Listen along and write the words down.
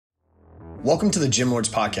Welcome to the Gym Lords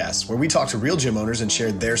Podcast, where we talk to real gym owners and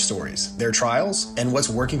share their stories, their trials, and what's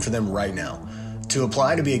working for them right now. To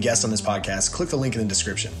apply to be a guest on this podcast, click the link in the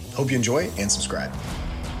description. Hope you enjoy and subscribe.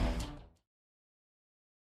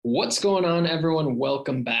 What's going on, everyone?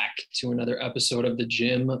 Welcome back to another episode of the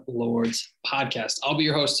Gym Lords Podcast. I'll be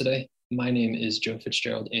your host today. My name is Joe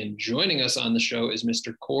Fitzgerald, and joining us on the show is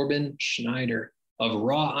Mr. Corbin Schneider of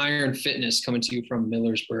Raw Iron Fitness, coming to you from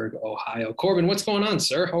Millersburg, Ohio. Corbin, what's going on,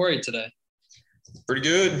 sir? How are you today? Pretty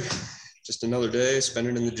good. Just another day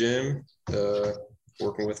spending in the gym,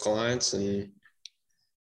 working with clients and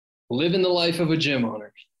living the life of a gym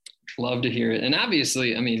owner. Love to hear it. And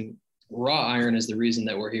obviously, I mean, raw iron is the reason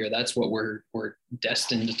that we're here. That's what we're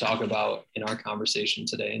destined to talk about in our conversation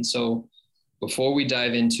today. And so before we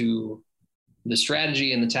dive into the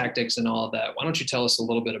strategy and the tactics and all of that, why don't you tell us a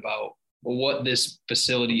little bit about what this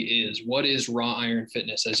facility is? What is Raw Iron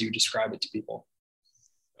Fitness as you describe it to people?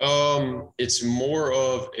 It's more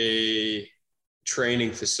of a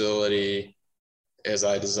training facility as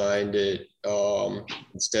I designed it,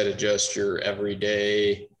 instead of just your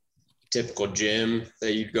everyday typical gym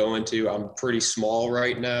that you'd go into. I'm pretty small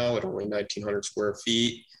right now at only 1,900 square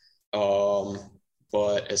feet.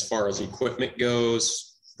 But as far as equipment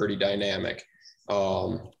goes, pretty dynamic.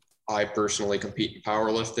 I personally compete in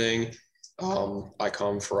powerlifting. I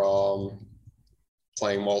come from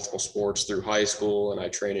playing multiple sports through high school, and I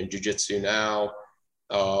train in jiu-jitsu now.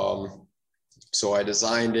 So I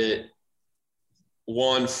designed it,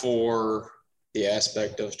 one, for the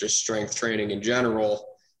aspect of just strength training in general,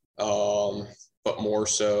 but more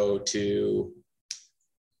so to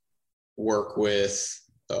work with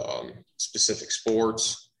specific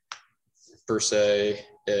sports per se,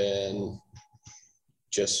 and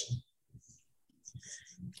just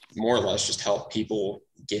more or less just help people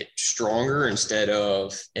get stronger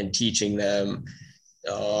and teaching them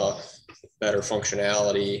better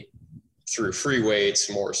functionality through free weights,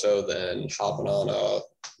 more so than hopping on a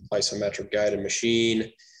isometric guided machine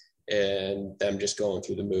and them just going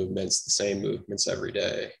through the same movements every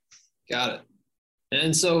day. Got it.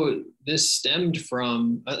 And so this stemmed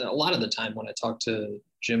from, a lot of the time when I talk to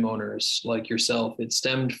gym owners like yourself, it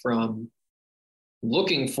stemmed from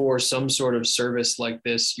looking for some sort of service like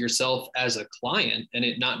this yourself as a client and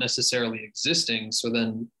it not necessarily existing. So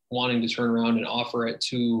then wanting to turn around and offer it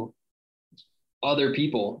to other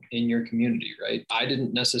people in your community, right? I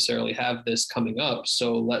didn't necessarily have this coming up,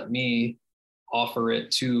 so let me offer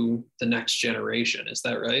it to the next generation. Is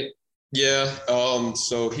that right? Yeah.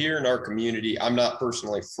 So here in our community, I'm not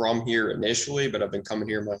personally from here initially, but I've been coming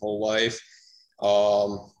here my whole life.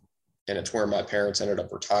 And it's where my parents ended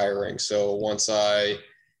up retiring. So once I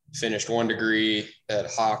finished one degree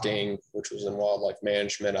at Hocking, which was in wildlife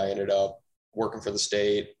management, I ended up working for the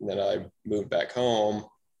state. And then I moved back home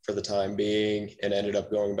for the time being and ended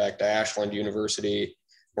up going back to Ashland University,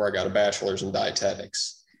 where I got a bachelor's in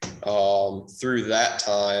dietetics. Through that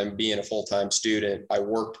time, being a full-time student, I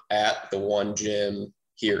worked at the one gym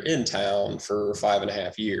here in town for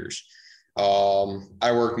 5.5 years.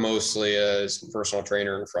 I work mostly as a personal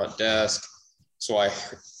trainer in the front desk. So I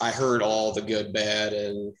heard all the good, bad,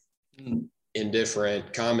 and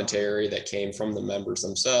indifferent commentary that came from the members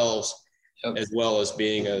themselves, yep, as well as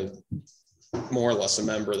being more or less a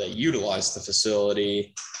member that utilized the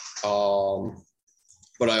facility.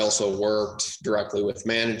 But I also worked directly with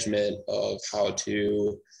management of how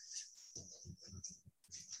to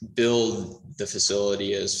build the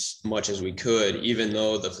facility as much as we could, even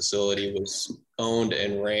though the facility was owned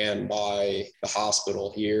and ran by the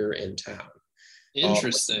hospital here in town.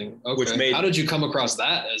 Interesting. Okay. How did you come across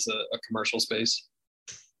that as a commercial space?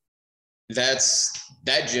 That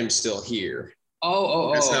gym's still here.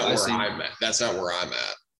 That's not where I'm at. That's not where I'm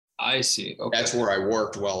at. I see. Okay. That's where I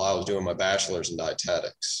worked while I was doing my bachelor's in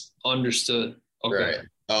dietetics. Understood. Okay.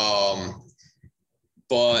 Right.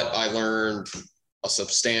 But I learned a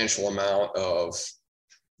substantial amount of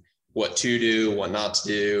what to do, what not to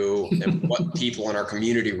do, and what people in our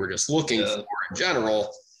community were just looking for in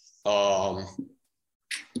general,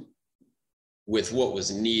 with what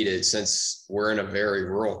was needed, since we're in a very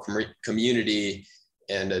rural community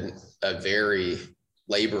and a very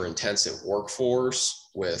labor intensive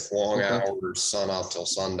workforce with long hours, sun up till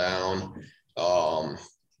sundown.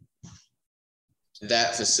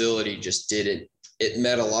 That facility just it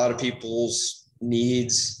met a lot of people's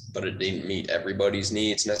needs, but it didn't meet everybody's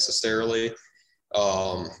needs necessarily.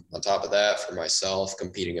 On top of that, for myself,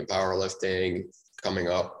 competing in powerlifting, coming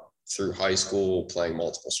up through high school, playing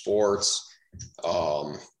multiple sports,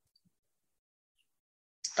 I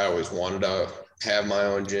always wanted to have my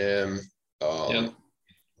own gym.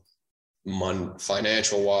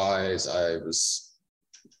 financial wise, I was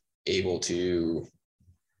able to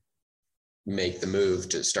make the move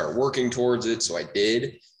to start working towards it. So I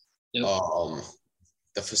did. Yep.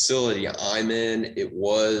 The facility I'm in, it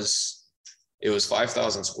was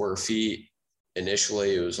 5,000 square feet.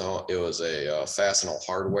 Initially, it was a Fastenal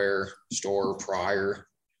hardware store prior,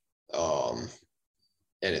 and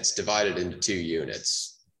it's divided into 2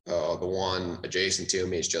 units. The one adjacent to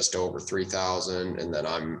me is just over 3,000, and then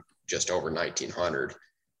I'm just over 1,900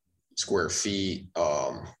 square feet.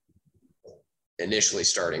 Initially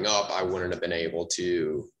starting up, I wouldn't have been able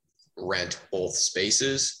to rent both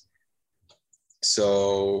spaces.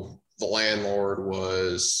 So the landlord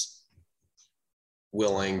was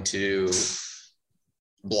willing to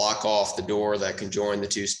block off the door that can join the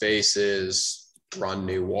 2 spaces, run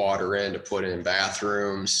new water in to put in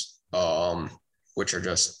bathrooms, which are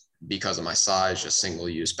just, because of my size, just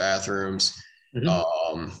single-use bathrooms.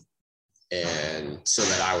 Mm-hmm. And so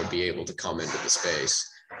that I would be able to come into the space.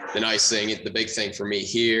 The big thing for me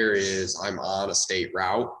here is I'm on a state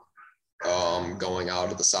route, going out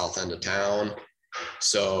to the south end of town.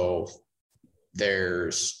 So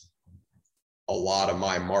there's a lot of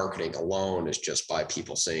my marketing alone is just by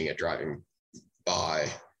people seeing it driving by,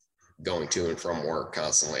 going to and from work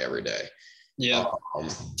constantly every day. Yeah.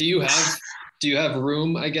 Do you have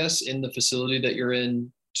room, I guess, in the facility that you're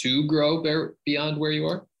in to grow beyond where you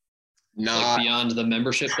are? Not like beyond the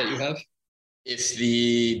membership that you have? If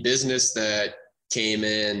the business that came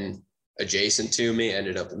in adjacent to me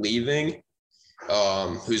ended up leaving,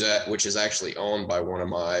 which is actually owned by one of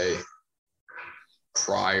my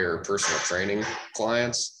prior personal training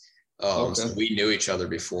clients. Okay. So we knew each other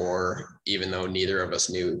before, even though neither of us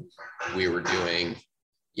knew we were doing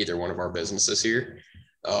either one of our businesses here.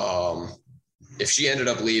 If she ended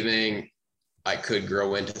up leaving, I could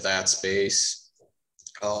grow into that space.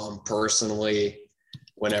 Personally,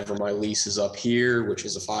 whenever my lease is up here, which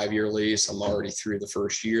is a 5-year lease, I'm already through the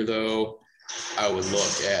first year though, I would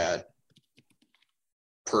look at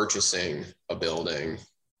purchasing a building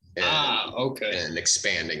and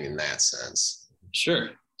expanding in that sense.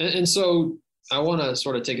 Sure. And so I want to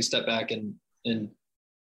sort of take a step back and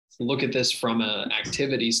look at this from an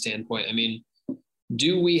activity standpoint. I mean,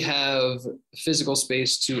 do we have physical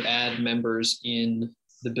space to add members in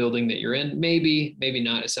the building that you're in? Maybe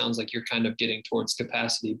not. It sounds like you're kind of getting towards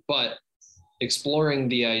capacity, but exploring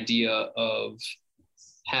the idea of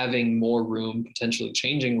having more room, potentially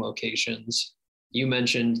changing locations. You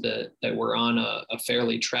mentioned that we're on a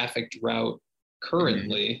fairly trafficked route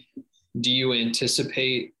currently. Mm-hmm. Do you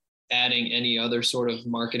anticipate adding any other sort of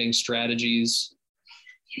marketing strategies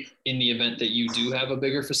in the event that you do have a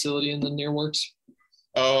bigger facility in the near works?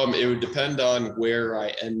 It would depend on where I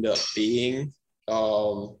end up being.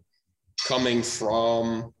 Coming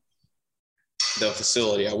from the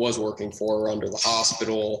facility I was working for under the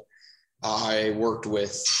hospital, I worked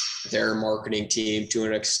with their marketing team to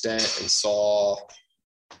an extent and saw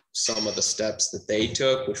some of the steps that they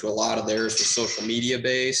took, which a lot of theirs was social media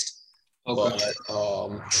based. Okay. But,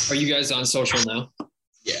 are you guys on social now?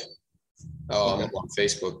 Yeah. Okay. I'm on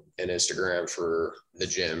Facebook and Instagram for the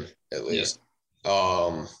gym, at least.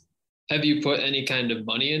 Yeah. Have you put any kind of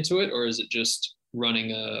money into it, or is it just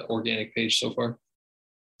running a organic page so far?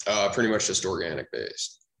 Pretty much just organic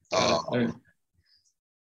based. Right.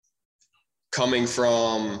 Coming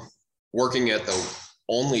from working at the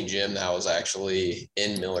only gym that was actually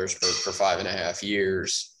in Millersburg for 5.5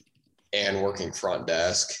 years and working front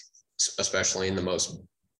desk, especially in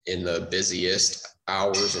the busiest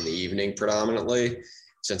hours in the evening predominantly,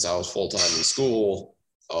 since I was full-time in school,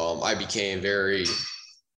 I became very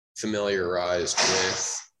familiarized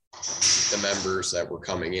with the members that were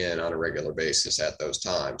coming in on a regular basis at those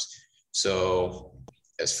times. So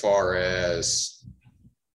as far as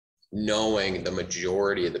knowing the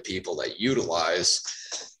majority of the people that utilize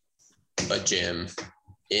a gym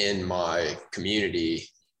in my community,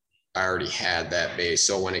 I already had that base.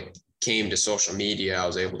 So when it came to social media, I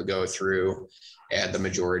was able to go through, add the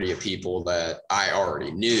majority of people that I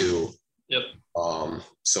already knew. Yep.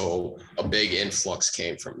 So a big influx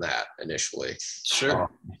came from that initially. Sure.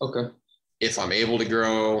 Okay. If I'm able to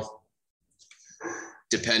grow,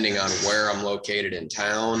 depending on where I'm located in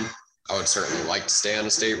town, I would certainly like to stay on a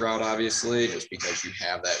state route, obviously, just because you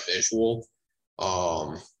have that visual.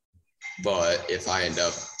 But if I end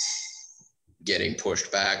up getting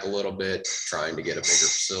pushed back a little bit, trying to get a bigger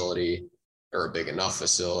facility or a big enough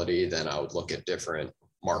facility, then I would look at different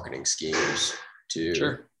marketing schemes to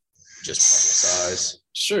just publicize.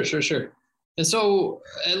 Sure. And so,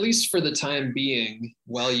 at least for the time being,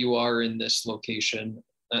 while you are in this location,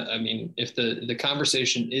 I mean, if the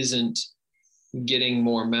conversation isn't getting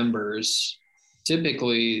more members,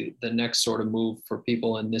 typically the next sort of move for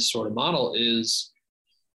people in this sort of model is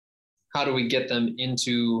how do we get them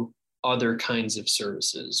into other kinds of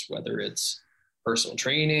services, whether it's personal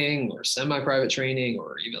training or semi-private training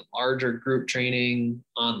or even larger group training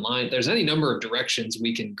online. There's any number of directions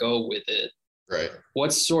we can go with it. Right.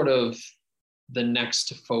 What's sort of the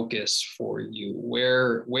next focus for you?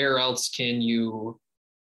 Where else can you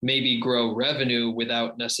maybe grow revenue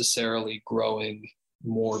without necessarily growing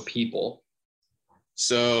more people?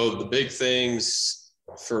 So the big things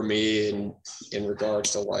for me in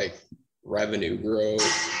regards to like revenue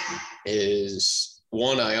growth is,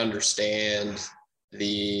 one, I understand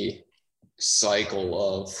the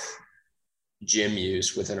cycle of gym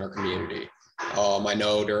use within our community. I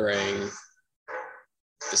know during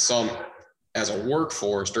the summer, as a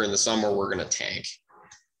workforce, during the summer, we're going to tank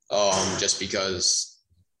just because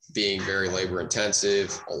being very labor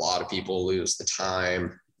intensive, a lot of people lose the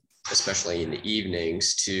time, especially in the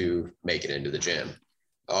evenings, to make it into the gym.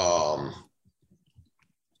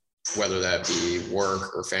 Whether that be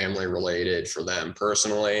work or family related for them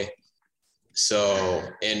personally. So,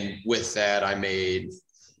 and with that, I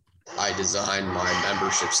designed my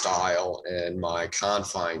membership style and my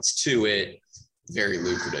confines to it very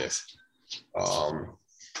lucrative. But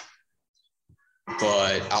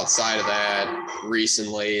outside of that,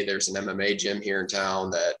 recently there's an MMA gym here in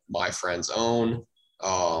town that my friends own,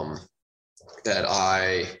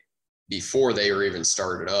 that before they were even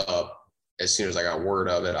started up, as soon as I got word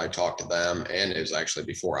of it, I talked to them, and it was actually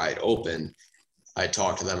before I had opened, I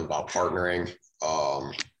talked to them about partnering.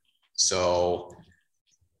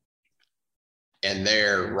 And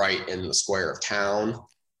they're right in the square of town.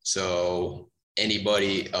 So any of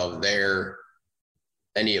their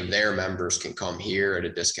members can come here at a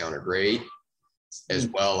discounted rate, as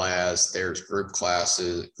well as there's group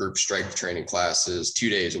strength training classes 2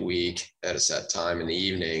 days a week at a set time in the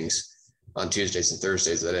evenings on Tuesdays and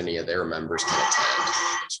Thursdays that any of their members can attend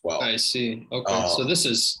as well. I see. Okay. So this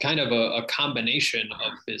is kind of a combination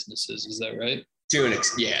of businesses. Is that right? To an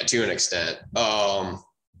extent.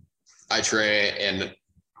 I train, and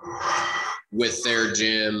with their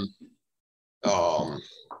gym,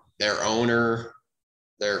 their owner,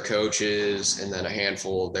 their coaches, and then a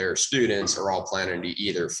handful of their students are all planning to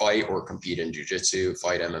either fight or compete in jiu-jitsu,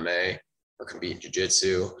 fight MMA or compete in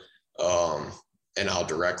jiu-jitsu. And I'll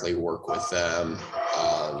directly work with them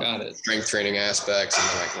on strength training aspects. And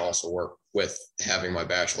then I can also work with, having my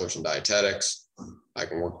bachelor's in dietetics, I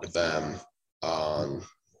can work with them on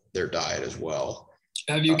their diet as well.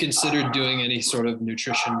 Have you considered doing any sort of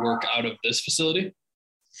nutrition work out of this facility?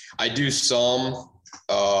 I do some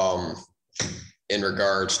in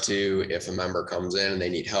regards to if a member comes in and they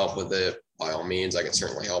need help with it, by all means, I can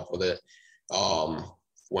certainly help with it.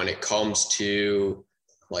 When it comes to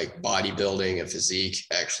like bodybuilding and physique,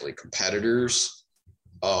 actually competitors,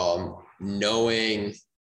 knowing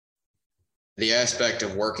the aspect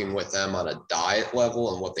of working with them on a diet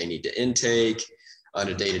level and what they need to intake on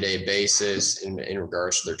a day-to-day basis in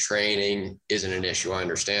regards to their training isn't an issue. I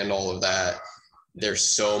understand all of that. There's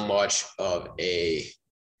so much of a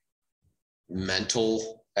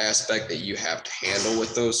mental aspect that you have to handle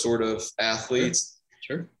with those sort of athletes.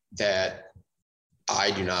 Sure. That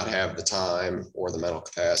I do not have the time or the mental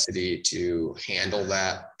capacity to handle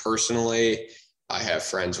that personally. I have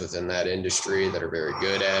friends within that industry that are very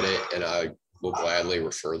good at it, and I will gladly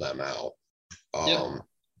refer them out.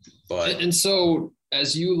 And so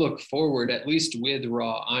as you look forward, at least with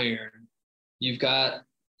Raw Iron, you've got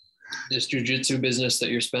this jiu-jitsu business that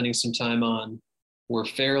you're spending some time on. We're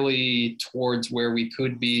fairly towards where we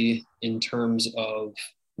could be in terms of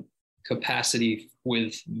capacity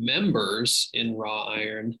with members in Raw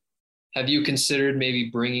Iron. Have you considered maybe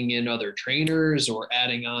bringing in other trainers or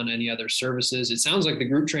adding on any other services? It sounds like the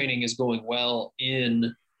group training is going well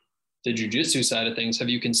in the jiu-jitsu side of things. Have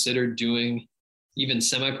you considered doing even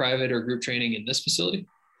semi-private or group training in this facility?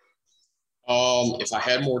 If I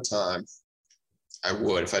had more time, I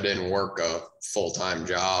would. If I didn't work a full-time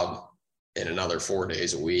job in another 4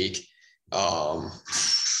 days a week, I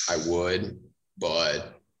would.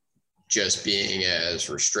 But just being as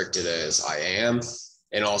restricted as I am,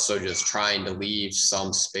 and also just trying to leave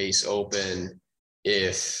some space open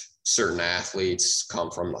if certain athletes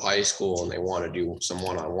come from the high school and they want to do some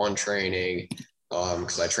one-on-one training,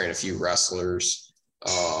 because I train a few wrestlers.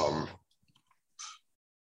 I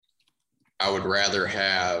would rather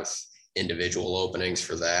have individual openings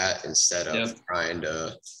for that instead of trying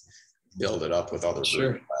to build it up with other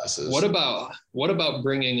group classes. What about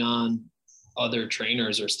bringing on other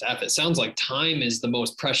trainers or staff? It sounds like time is the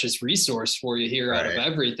most precious resource for you here out of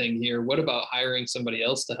everything here. What about hiring somebody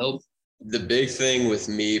else to help? The big thing with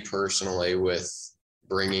me personally with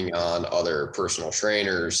bringing on other personal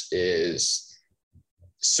trainers is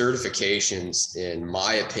certifications, in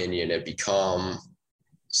my opinion, have become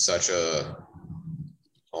such a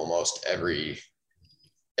almost every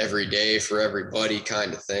day for everybody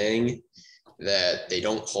kind of thing that they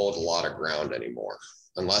don't hold a lot of ground anymore,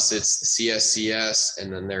 unless it's the CSCS.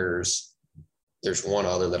 And then there's one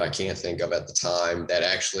other that I can't think of at the time that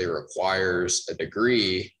actually requires a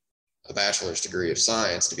degree, a bachelor's degree of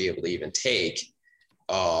science, to be able to even take.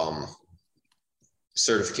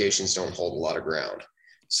 Certifications don't hold a lot of ground.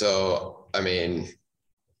 So, I mean,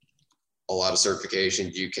 a lot of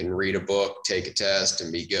certifications, you can read a book, take a test,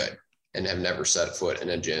 and be good, and have never set foot in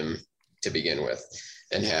a gym to begin with,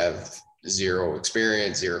 and have zero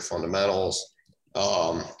experience, zero fundamentals.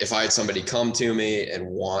 If I had somebody come to me and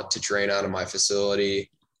want to train out of my facility,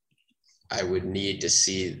 I would need to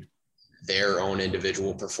see their own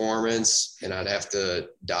individual performance, and I'd have to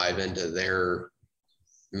dive into their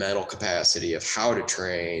mental capacity of how to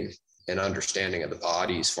train and understanding of the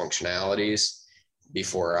body's functionalities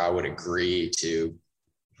before I would agree to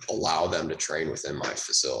allow them to train within my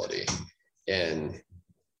facility. And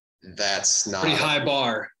that's not pretty high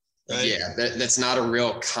bar, right? Yeah, that's not a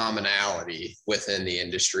real commonality within the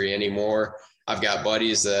industry anymore. I've got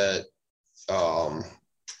buddies that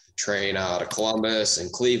train out of Columbus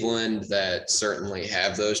and Cleveland that certainly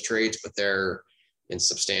have those traits, but they're in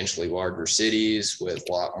substantially larger cities with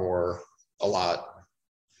a lot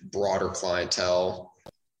broader clientele.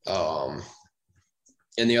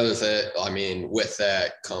 And the other thing, I mean, with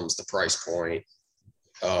that comes the price point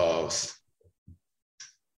of,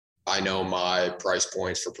 I know my price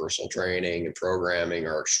points for personal training and programming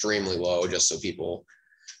are extremely low, just so people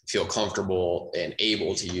feel comfortable and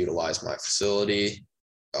able to utilize my facility.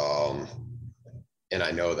 And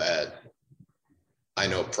I know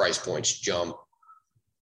price points jump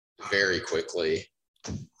very quickly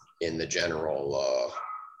in the general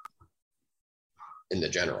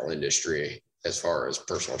industry as far as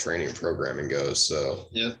personal training and programming goes. So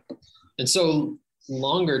yeah. And so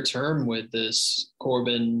longer term with this,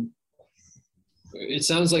 Corbin, it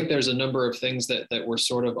sounds like there's a number of things that we're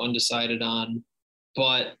sort of undecided on,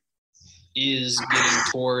 but is getting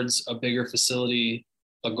towards a bigger facility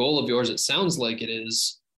a goal of yours? It sounds like it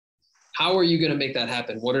is. How are you going to make that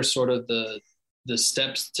happen? What are sort of the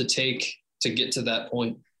steps to take to get to that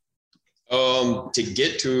point? To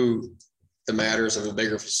get to the matters of a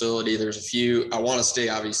bigger facility, there's a few. I want to stay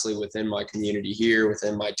obviously within my community here,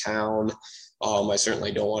 within my town. I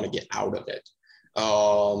certainly don't want to get out of it.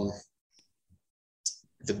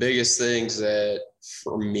 The biggest things that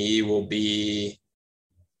for me will be,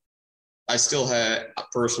 I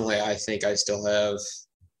think I still have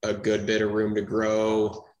a good bit of room to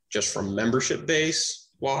grow just from membership base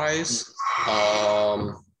wise.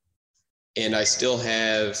 And I still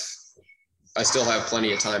have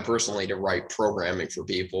plenty of time personally to write programming for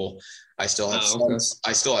people. I still have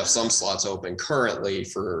some slots open currently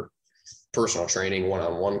for personal training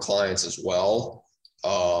one-on-one clients as well.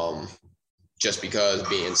 Just because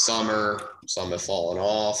being summer, some have fallen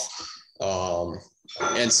off.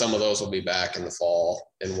 And some of those will be back in the fall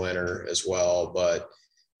and winter as well. But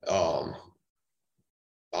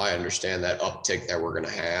I understand that uptick that we're going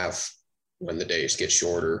to have when the days get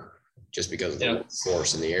shorter, just because of the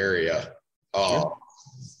workforce in the area.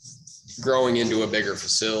 Growing into a bigger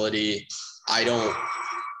facility, I don't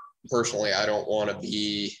want to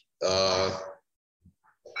be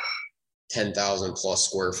 10,000 plus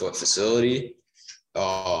square foot facility.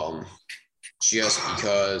 Just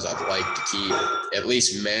because I'd like to keep, at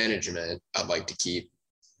least management, I'd like to keep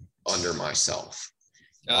under myself.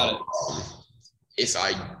 If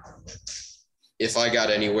I got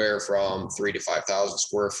anywhere from 3,000 to 5,000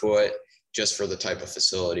 square foot, just for the type of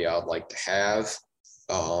facility I'd like to have,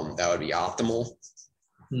 that would be optimal,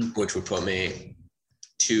 which would put me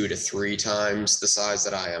 2 to 3 times the size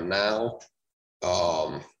that I am now.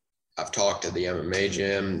 I've talked to the MMA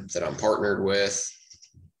gym that I'm partnered with,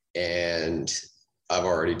 and I've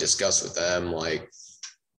already discussed with them, like,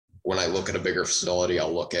 when I look at a bigger facility,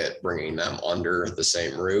 I'll look at bringing them under the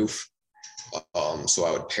same roof. So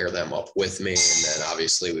I would pair them up with me, and then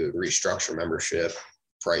obviously we would restructure membership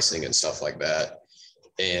pricing and stuff like that.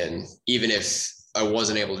 And even if I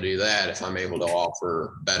wasn't able to do that, if I'm able to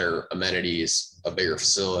offer better amenities, a bigger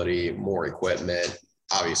facility, more equipment,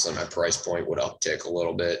 obviously my price point would uptick a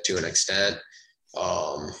little bit to an extent.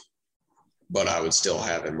 But I would still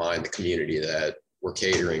have in mind the community that we're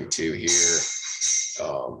catering to here.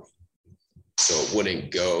 So it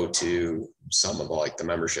wouldn't go to some of like the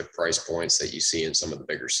membership price points that you see in some of the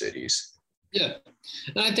bigger cities. Yeah.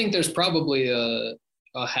 And I think there's probably a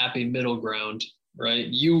happy middle ground, right?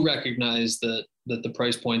 You recognize that the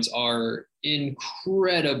price points are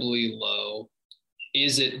incredibly low.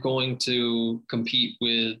 Is it going to compete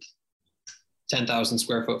with 10,000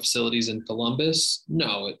 square foot facilities in Columbus?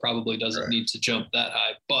 No, it probably doesn't need to jump that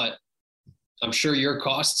high, but I'm sure your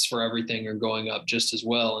costs for everything are going up just as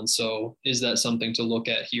well. And so is that something to look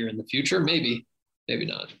at here in the future? Maybe, maybe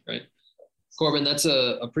not, right? Corbin, that's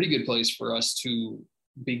a pretty good place for us to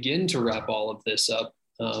begin to wrap all of this up.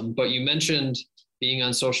 But you mentioned being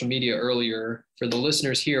on social media earlier. For the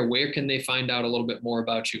listeners here, where can they find out a little bit more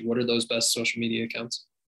about you? What are those best social media accounts?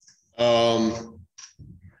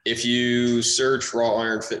 If you search Raw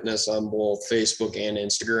Iron Fitness on both Facebook and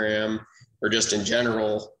Instagram, or just in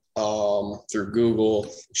general, through Google,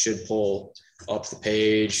 you should pull up the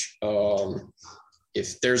page.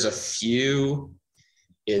 If there's a few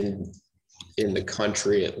in the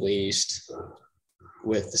country, at least,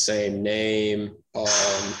 with the same name,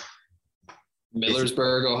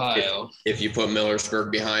 Millersburg, Ohio. If you put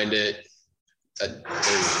Millersburg behind it,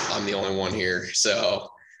 I'm the only one here. So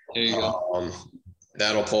there you go.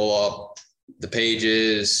 That'll pull up the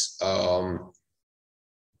pages.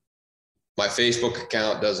 My Facebook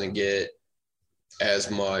account doesn't get as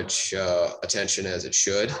much attention as it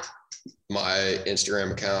should. My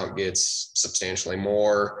Instagram account gets substantially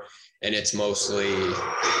more, and it's mostly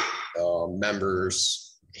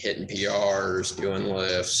members hitting PRs, doing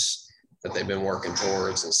lifts that they've been working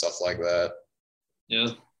towards and stuff like that. Yeah,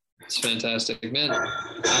 it's fantastic, man.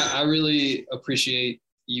 I really appreciate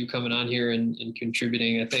you coming on here and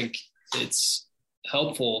contributing. I think it's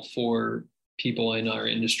helpful for people in our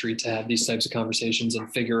industry to have these types of conversations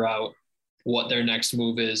and figure out what their next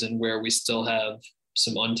move is and where we still have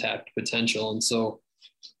some untapped potential. And so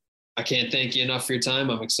I can't thank you enough for your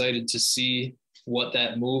time. I'm excited to see what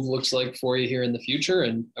that move looks like for you here in the future.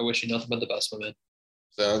 And I wish you nothing but the best, my man.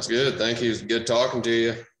 Sounds good. Thank you. It's good talking to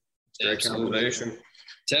you. Great Absolutely. conversation.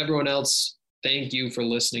 To everyone else, thank you for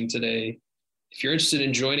listening today. If you're interested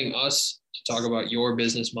in joining us to talk about your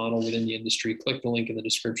business model within the industry, click the link in the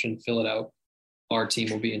description, fill it out. Our team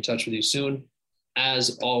will be in touch with you soon.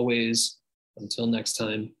 As always, until next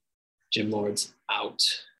time, Gym Lords out.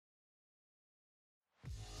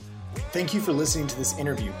 Thank you for listening to this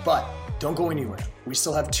interview, but don't go anywhere. We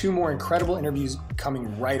still have 2 more incredible interviews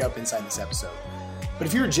coming right up inside this episode. But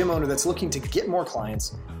if you're a gym owner that's looking to get more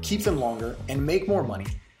clients, keep them longer, and make more money,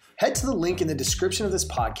 head to the link in the description of this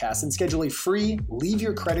podcast and schedule a free leave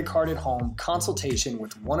your credit card at home consultation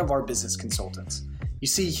with one of our business consultants. You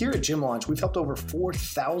see, here at Gym Launch, we've helped over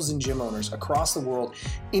 4,000 gym owners across the world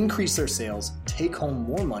increase their sales, take home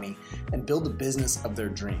more money, and build the business of their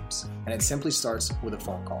dreams. And it simply starts with a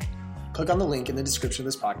phone call. Click on the link in the description of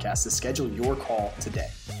this podcast to schedule your call today.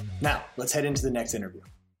 Now, let's head into the next interview.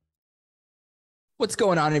 What's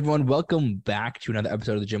going on, everyone? Welcome back to another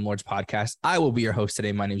episode of the Gym Lords podcast. I will be your host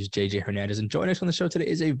today. My name is JJ Hernandez, and joining us on the show today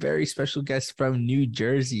is a very special guest from New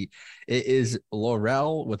Jersey. It is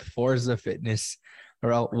Lorelle with Forza Fitness.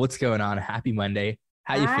 Lorelle, what's going on? Happy Monday.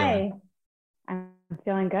 How you feeling? I'm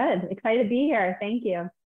feeling good. Excited to be here. Thank you.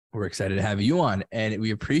 We're excited to have you on, and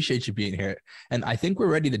we appreciate you being here. And I think we're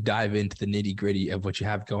ready to dive into the nitty-gritty of what you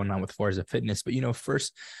have going on with Forza Fitness. But,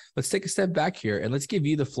 first, let's take a step back here, and let's give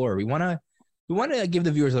you the floor. We want to give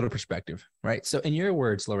the viewers a little perspective, right? So in your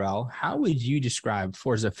words, Lorelle, how would you describe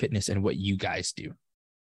Forza Fitness and what you guys do?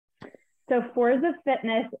 So Forza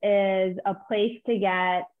Fitness is a place to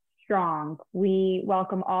get strong. We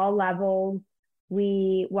welcome all levels.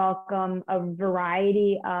 We welcome a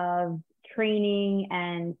variety of training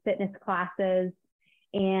and fitness classes.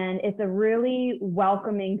 And it's a really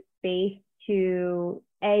welcoming space to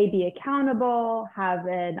be accountable, have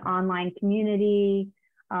an online community,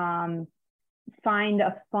 find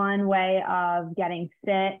a fun way of getting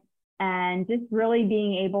fit, and just really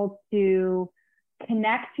being able to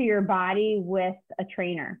connect to your body with a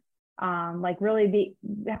trainer.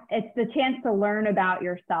 It's the chance to learn about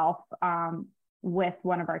yourself with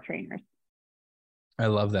one of our trainers. I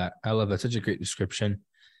love that. Such a great description.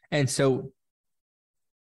 And so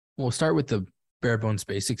we'll start with the bare bones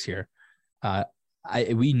basics here.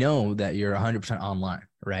 We know that you're 100% online,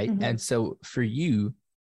 right? Mm-hmm. And so for you,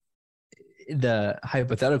 the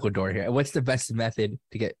hypothetical door here, what's the best method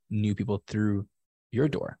to get new people through your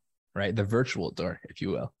door, right? The virtual door, if you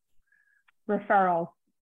will. Referrals.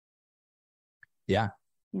 Yeah.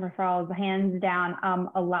 Referrals, hands down.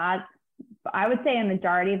 I would say a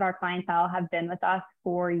majority of our clientele have been with us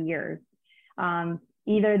for years.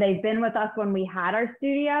 either they've been with us when we had our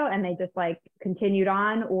studio and they just like continued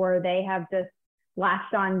on, or they have just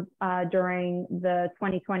latched on during the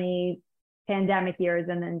 2020 pandemic years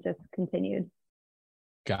and then just continued.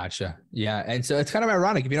 Gotcha. Yeah. And so it's kind of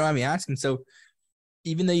ironic, if you don't mind me asking. So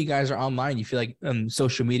even though you guys are online, you feel like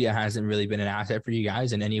social media hasn't really been an asset for you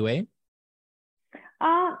guys in any way?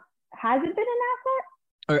 Has it been an asset?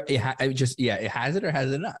 Or it has it or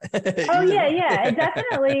has it not? Oh, yeah. It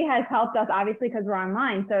definitely has helped us, obviously, because we're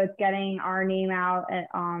online. So it's getting our name out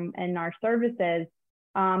and our services.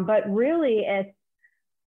 But really, it's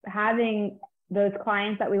having those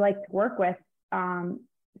clients that we like to work with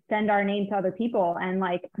send our name to other people and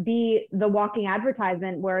like be the walking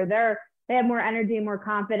advertisement where they have more energy, more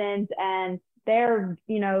confidence, and they're,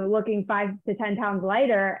 looking 5 to 10 pounds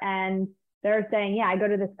lighter, and they're saying, yeah, I go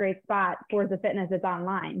to this great spot for the fitness. It's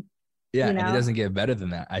online. Yeah. And it doesn't get better than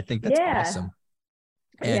that. I think that's awesome.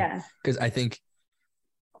 And because I think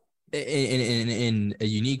in a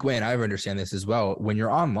unique way, and I understand this as well, when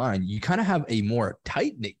you're online, you kind of have a more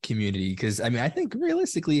tight-knit community. Because I think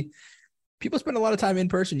realistically, people spend a lot of time in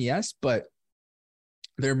person, yes, but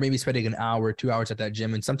they're maybe spending an hour, 2 hours at that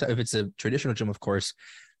gym. And sometimes if it's a traditional gym, of course,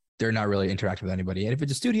 they're not really interacting with anybody. And if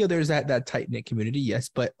it's a studio, there's that tight-knit community, yes.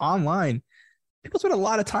 But online, people spend a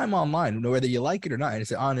lot of time online, whether you like it or not. And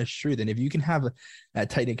it's an honest truth. And if you can have that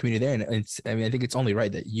tight-knit community there, and I think it's only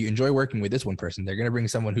right that you enjoy working with this one person. They're going to bring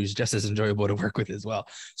someone who's just as enjoyable to work with as well.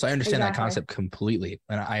 So I understand that concept completely.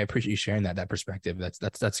 And I appreciate you sharing that perspective.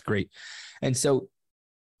 That's great. And so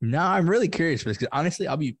now I'm really curious for this, because honestly,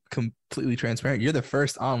 I'll be completely transparent. You're the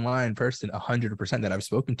first online person 100% that I've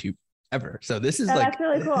spoken to ever. So this is like that's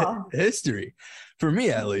really cool. History for me,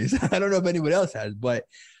 at least. I don't know if anyone else has, but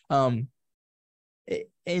and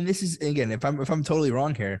this is, again, if I'm totally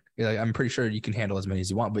wrong here, I'm pretty sure you can handle as many as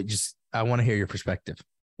you want, but just I want to hear your perspective.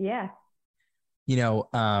 Yeah.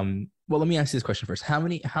 Well, let me ask you this question first. How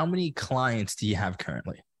many clients do you have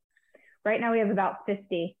currently? Right now we have about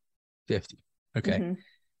 50. 50. Okay. Mm-hmm.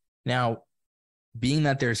 Now, being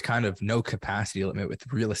that there's kind of no capacity limit with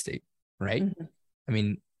real estate, right? Mm-hmm. I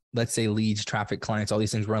mean, let's say leads, traffic, clients, all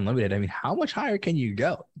these things were unlimited. I mean, how much higher can you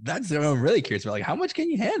go? That's what I'm really curious about. Like, how much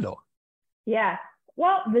can you handle? Yeah.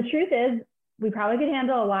 Well, the truth is we probably could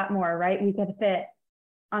handle a lot more, right? We could fit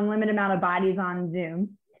unlimited amount of bodies on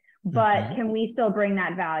Zoom, but can we still bring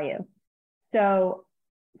that value? So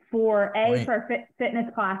for fitness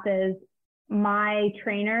classes, my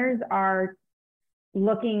trainers are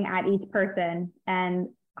looking at each person and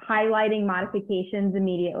highlighting modifications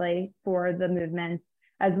immediately for the movements,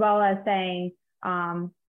 as well as saying,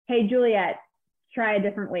 hey, Juliet, try a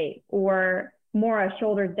different weight, or Maura,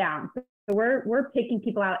 shoulders down. So we're picking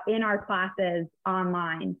people out in our classes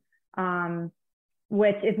online,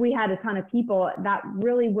 which if we had a ton of people, that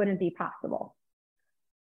really wouldn't be possible.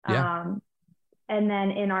 Yeah. And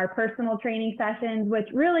then in our personal training sessions, which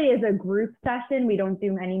really is a group session, we don't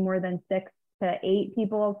do any more than 6 to 8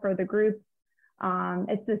 people for the group.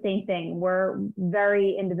 It's the same thing. We're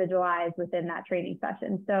very individualized within that training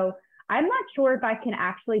session. So I'm not sure if I can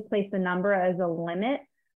actually place a number as a limit,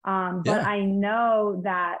 but I know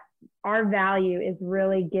that our value is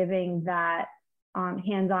really giving that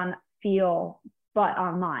hands-on feel, but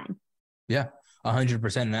online. Yeah,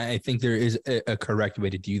 100%. And I think there is a correct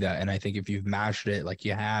way to do that. And I think if you've mastered it like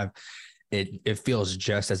you have, it feels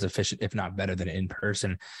just as efficient, if not better, than in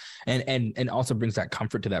person, and also brings that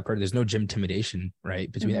comfort to that person. There's no gym intimidation,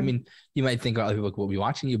 right? Between, I mean, you might think other people will be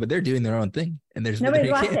watching you, but they're doing their own thing, and there's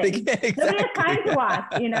nobody's watching. Exactly. Nobody has time to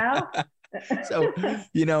watch, So,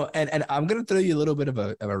 and I'm gonna throw you a little bit of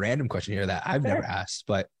a random question here that I've never asked,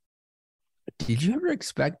 but did you ever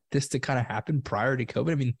expect this to kind of happen prior to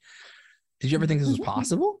COVID? I mean, did you ever think this was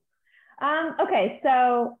possible? Okay,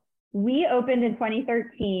 so we opened in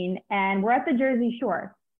 2013 and we're at the Jersey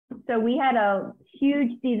Shore. So we had a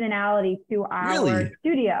huge seasonality to our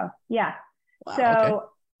studio. Yeah. Wow, so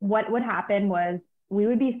what would happen was we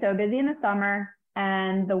would be so busy in the summer,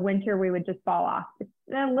 and the winter we would just fall off. It's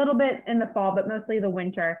a little bit in the fall, but mostly the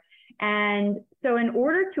winter. And so in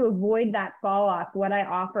order to avoid that fall off, what I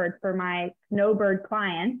offered for my snowbird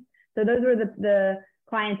clients, so those were the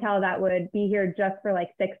clientele that would be here just for like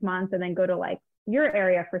 6 months and then go to like your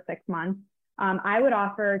area for 6 months, I would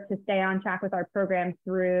offer to stay on track with our program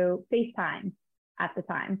through FaceTime at the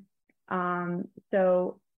time.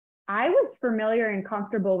 So I was familiar and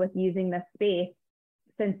comfortable with using this space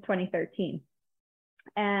since 2013.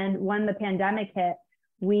 And when the pandemic hit,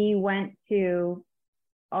 we went to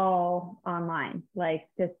all online, like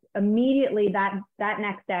just immediately that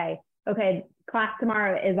next day, okay, class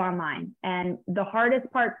tomorrow is online. And the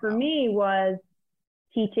hardest part for me was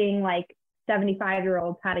teaching like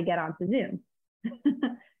 75-year-olds how to get onto Zoom,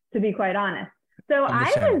 to be quite honest. So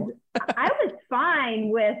I was fine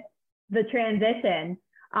with the transition.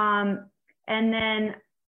 And then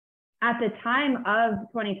at the time of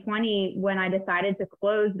 2020, when I decided to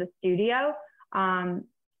close the studio,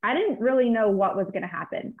 I didn't really know what was going to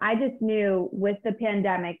happen. I just knew with the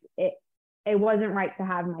pandemic, it wasn't right to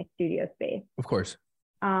have my studio space. Of course.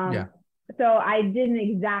 Yeah. So I didn't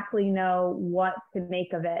exactly know what to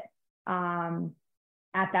make of it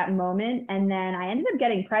at that moment. And then I ended up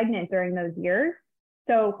getting pregnant during those years.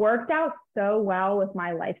 So it worked out so well with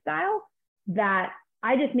my lifestyle that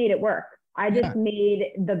I just made it work. I just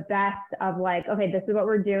made the best of like, okay, this is what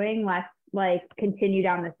we're doing. Let's like continue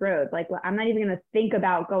down this road. Like, I'm not even going to think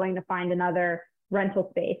about going to find another rental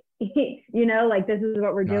space, you know, like this is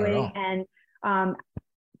what we're doing. And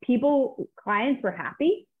clients were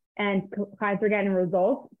happy and clients were getting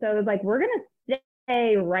results. So it was like, we're going to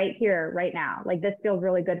stay right here, right now. Like this feels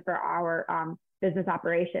really good for our business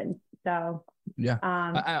operations. So yeah,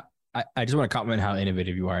 I just want to compliment how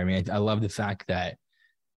innovative you are. I mean, I love the fact that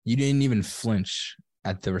you didn't even flinch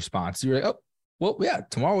at the response. You were like, oh, well, yeah,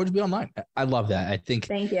 tomorrow we'll just be online. I love that. I think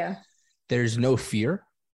thank you. There's no fear,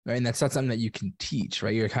 right? And that's not something that you can teach,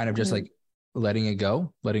 right? You're kind of just like letting it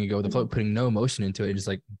go with the flow, putting no emotion into it. Just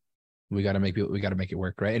like, we got to make it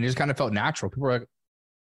work, right? And it just kind of felt natural. People were like,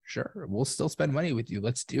 sure, we'll still spend money with you.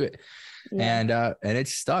 Let's do it. Yeah. And it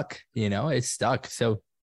stuck, you know, it stuck. So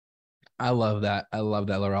I love that.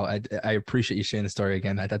 Lorelle. I appreciate you sharing the story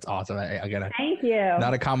again. That's awesome. Thank you.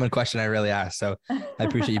 Not a common question I really ask. So I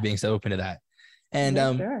appreciate you being so open to that. And,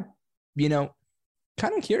 sure. You know,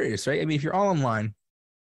 kind of curious, right? I mean, if you're all online,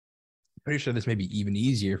 pretty sure this may be even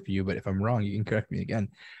easier for you, but if I'm wrong, you can correct me again.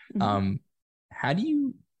 Mm-hmm. How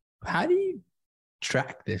do you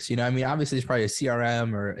track this? You know, I mean, obviously it's probably a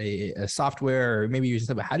CRM or a software, or maybe using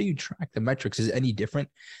something, but how do you track the metrics? Is it any different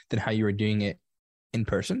than how you were doing it in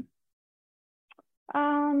person?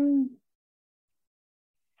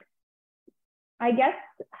 I guess,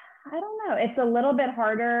 I don't know. It's a little bit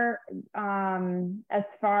harder as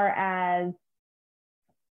far as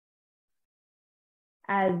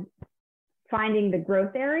finding the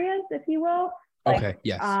growth areas, if you will. Like, okay.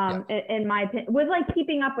 Yes. In my opinion, with like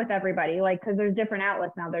keeping up with everybody, like, because there's different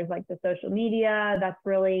outlets now. There's like the social media that's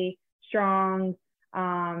really strong.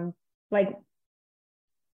 Like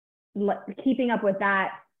keeping up with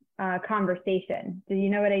that conversation. Do you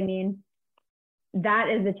know what I mean? That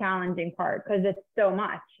is the challenging part because it's so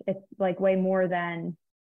much. It's like way more than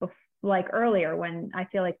like earlier when I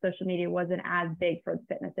feel like social media wasn't as big for the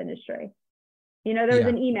fitness industry. You know, there was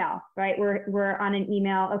an email, right? We're on an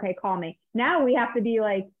email. Okay, call me. Now we have to be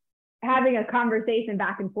like having a conversation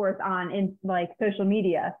back and forth in like social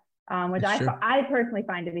media, which I personally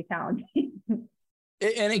find to be challenging.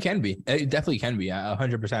 And it can be. It definitely can be.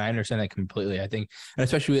 100%. I understand that completely. I think, and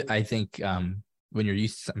especially, when you're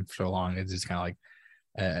used to something for so long, it's just kind of like,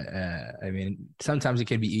 I mean, sometimes it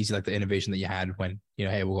can be easy, like the innovation that you had when, you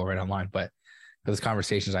know, hey, we'll go right online. But for those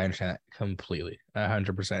conversations, I understand that completely,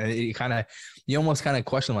 100%. And you almost kind of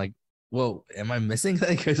question like, well, am I missing that?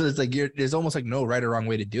 Because it's like, there's almost like no right or wrong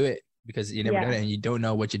way to do it because you never did it and you don't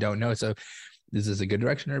know what you don't know. So this is a good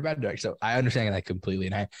direction or a bad direction. So I understand that completely.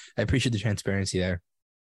 And I appreciate the transparency there.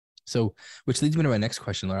 So, which leads me to my next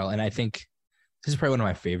question, Lorelle. And I think this is probably one of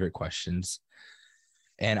my favorite questions.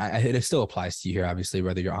 And it still applies to you here, obviously,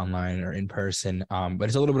 whether you're online or in person. But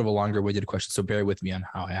it's a little bit of a longer winded question. So bear with me on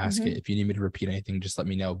how I ask it. If you need me to repeat anything, just let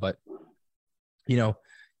me know. But, you know,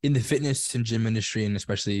 in the fitness and gym industry, and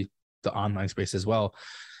especially the online space as well,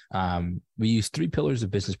 we use 3 pillars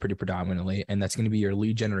of business pretty predominantly. And that's going to be your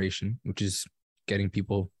lead generation, which is getting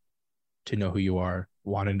people to know who you are,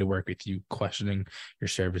 wanting to work with you, questioning your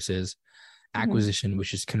services. Acquisition,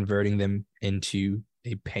 which is converting them into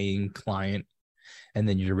a paying client. And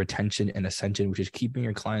then your retention and ascension, which is keeping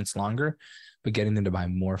your clients longer, but getting them to buy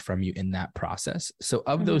more from you in that process. So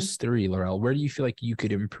of those 3, Lorelle, where do you feel like you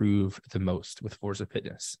could improve the most with Forza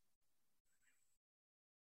Fitness?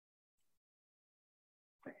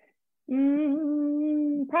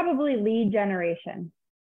 Probably lead generation.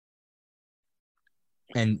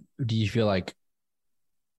 And do you feel like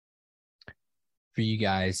for you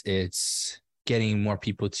guys, it's getting more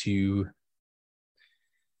people to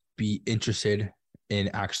be interested in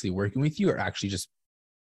actually working with you, or actually just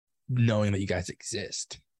knowing that you guys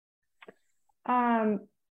exist?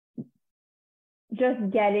 Just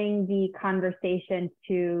getting the conversation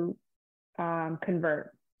to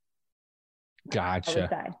convert.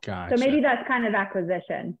 Gotcha. So maybe that's kind of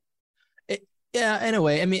acquisition. Yeah, in a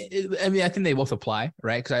way. I mean, I think they both apply,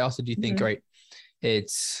 right? Because I also do think, right,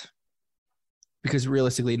 it's because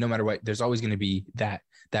realistically, no matter what, there's always going to be that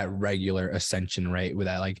regular ascension, right? With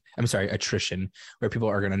that, like, attrition, where people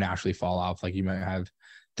are going to naturally fall off. Like you might have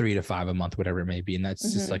 3 to 5 a month, whatever it may be. And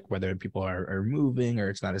that's just like whether people are moving or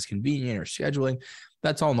it's not as convenient or scheduling.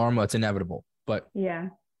 That's all normal. It's inevitable. But yeah,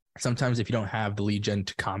 sometimes if you don't have the lead gen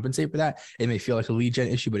to compensate for that, it may feel like a lead gen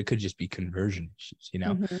issue, but it could just be conversion issues,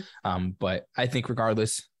 But I think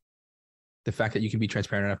regardless, the fact that you can be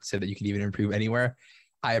transparent enough to say that you can even improve anywhere,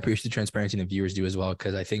 I appreciate the transparency, and the viewers do as well,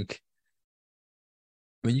 because I think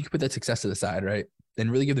when you can put that success to the side, right,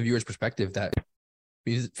 and really give the viewers perspective that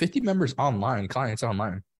because 50 members online, clients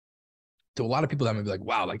online, to a lot of people that might be like,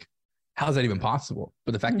 wow, like how is that even possible?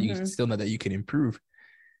 But the fact that you still know that you can improve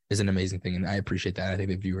is an amazing thing, and I appreciate that. I think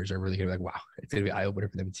the viewers are really gonna be like, wow, it's gonna be eye opener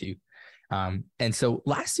for them too. And so,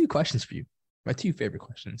 last 2 questions for you, my 2 favorite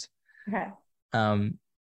questions. Okay.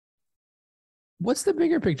 What's the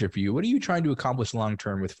bigger picture for you? What are you trying to accomplish long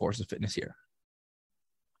term with Forza Fitness here?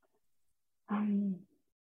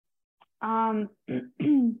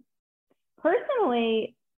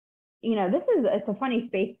 Personally, it's a funny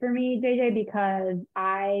space for me, JJ, because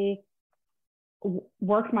I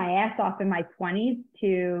worked my ass off in my 20s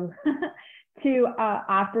to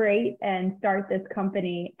operate and start this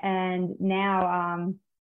company, and now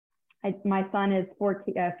my son is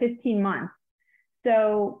 15 months,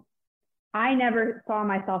 so I never saw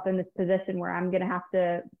myself in this position where I'm going to have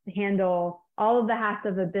to handle all of the hats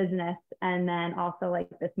of a business and then also like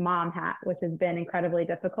this mom hat, which has been incredibly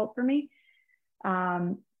difficult for me.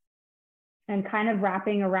 And kind of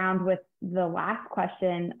wrapping around with the last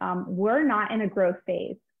question, we're not in a growth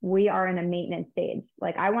phase. We are in a maintenance stage.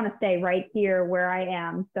 Like I want to stay right here where I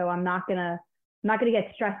am. So I'm not gonna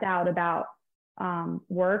get stressed out about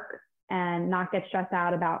work and not get stressed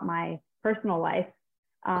out about my personal life.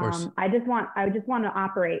 I just want to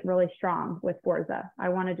operate really strong with Forza. I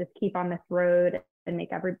want to just keep on this road and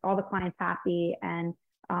make all the clients happy. And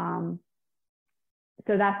so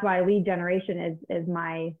that's why lead generation is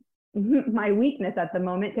my weakness at the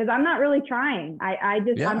moment, because I'm not really trying. I'm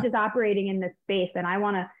just operating in this space, and I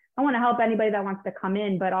want to help anybody that wants to come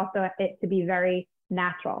in, but also it to be very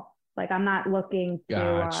natural. Like I'm not looking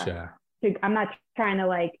to, I'm not trying to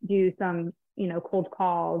like do some, cold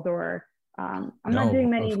calls or I'm not doing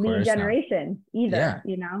many lead generation either,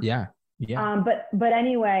 Yeah. But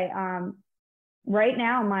anyway, right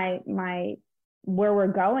now my where we're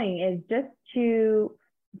going is just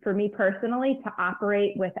for me personally, to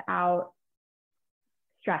operate without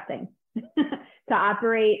stressing, to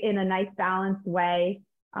operate in a nice balanced way,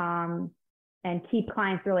 and keep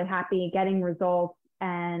clients really happy, getting results,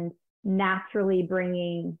 and naturally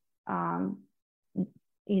bringing,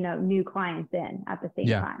 new clients in at the same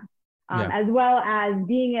time. As well as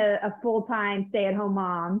being a full-time stay-at-home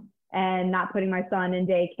mom and not putting my son in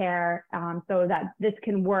daycare, so that this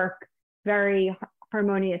can work very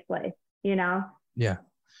harmoniously, Yeah.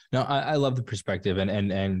 No, I love the perspective,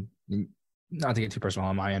 and not to get too personal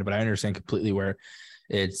on my end, but I understand completely where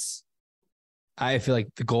I feel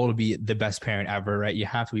like the goal to be the best parent ever, right? You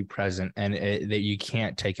have to be present, and that you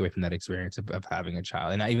can't take away from that experience of having a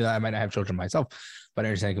child. And even though I might not have children myself, but I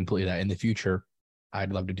understand completely that in the future,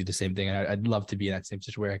 I'd love to do the same thing. And I'd love to be in that same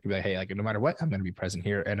situation where I could be like, hey, like no matter what, I'm going to be present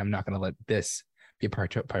here, and I'm not going to let this be a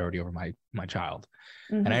priority over my child.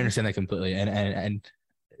 And I understand that completely. And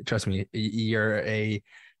trust me, you're a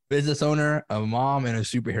business owner, a mom, and a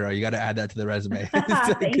superhero. You got to add that to the resume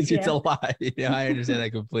because it's a lot. I understand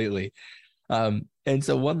that completely. And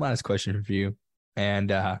so one last question for you.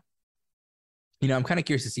 And, I'm kind of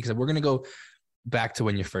curious to see, because we're going to go back to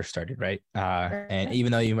when you first started, right? And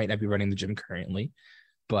even though you might not be running the gym currently,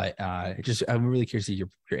 but I'm really curious to see your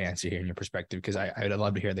answer here and your perspective, because I would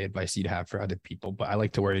love to hear the advice you'd have for other people, but I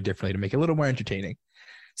like to word it differently to make it a little more entertaining.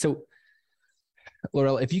 So,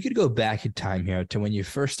 Lorelle, if you could go back in time here to when you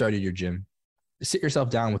first started your gym, sit yourself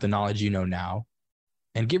down with the knowledge you know now,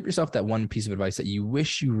 and give yourself that one piece of advice that you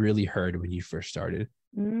wish you really heard when you first started,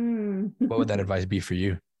 what would that advice be for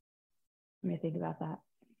you? Let me think about that.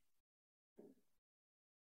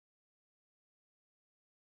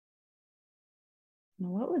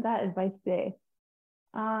 What would that advice be?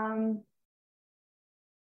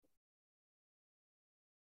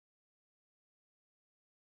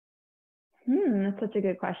 That's such a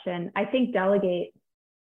good question. I think delegate.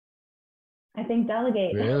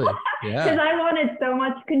 Really? Yeah. Because I wanted so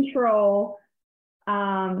much control,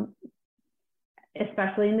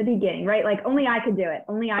 especially in the beginning, right? Like only I could do it.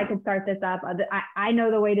 Only I could start this up. I know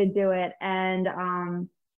the way to do it. And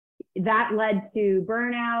that led to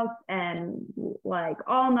burnouts and like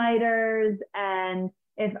all-nighters. And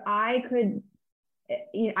if I could,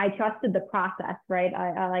 I trusted the process, right?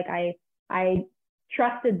 I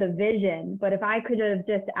trusted the vision, but if I could have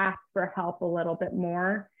just asked for help a little bit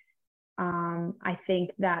more, I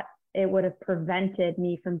think that it would have prevented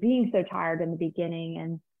me from being so tired in the beginning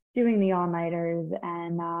and doing the all-nighters.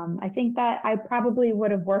 And I think that I probably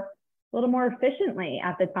would have worked a little more efficiently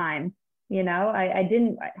at the time. You know, I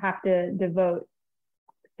didn't have to devote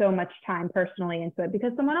so much time personally into it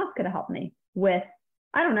because someone else could have helped me with,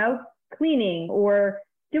 I don't know, cleaning or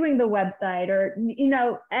doing the website or, you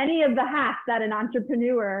know, any of the hats that an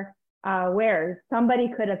entrepreneur wears.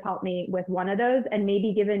 Somebody could have helped me with one of those and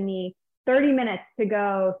maybe given me 30 minutes to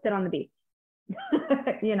go sit on the beach,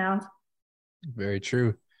 you know? Very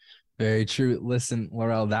true. Very true. Listen,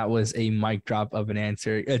 Lorelle, that was a mic drop of an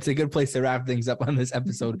answer. It's a good place to wrap things up on this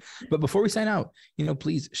episode. But before we sign out, you know,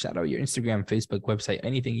 please shout out your Instagram, Facebook, website,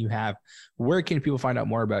 anything you have. Where can people find out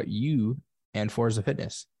more about you and Forza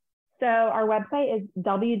Fitness? So our website is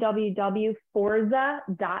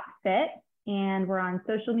www.forza.fit, and we're on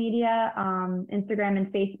social media, Instagram and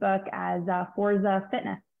Facebook as Forza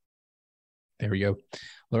Fitness. There we go.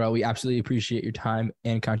 Lorelle, we absolutely appreciate your time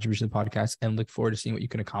and contribution to the podcast and look forward to seeing what you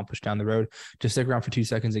can accomplish down the road. Just stick around for 2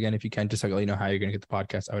 seconds again, if you can, just so I let you know how you're going to get the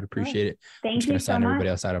podcast. I would appreciate it. Thank you so sign much. everybody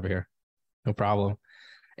else out over here. No problem.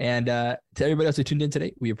 And to everybody else who tuned in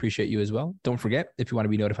today, we appreciate you as well. Don't forget, if you want to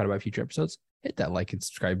be notified about future episodes, hit that like and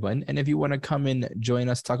subscribe button. And if you want to come and join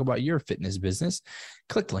us, talk about your fitness business,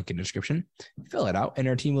 click the link in the description, fill it out, and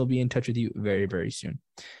our team will be in touch with you very, very soon.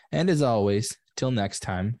 And as always, till next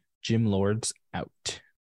time, Gym Lords out.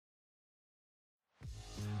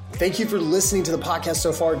 Thank you for listening to the podcast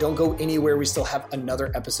so far. Don't go anywhere. We still have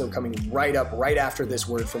another episode coming right after this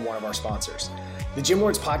word from one of our sponsors. The Gym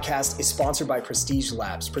Lords podcast is sponsored by Prestige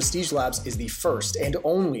Labs. Prestige Labs is the first and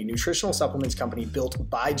only nutritional supplements company built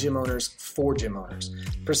by gym owners for gym owners.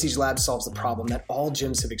 Prestige Labs solves the problem that all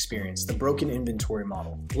gyms have experienced: the broken inventory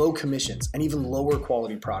model, low commissions, and even lower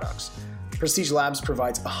quality products. Prestige Labs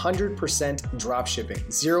provides 100% drop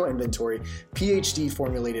shipping, zero inventory, PhD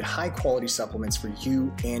formulated high quality supplements for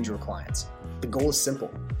you and your clients. The goal is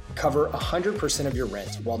simple: cover 100% of your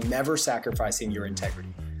rent while never sacrificing your integrity.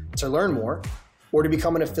 To learn more or to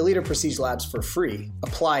become an affiliate of Prestige Labs for free,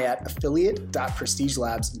 apply at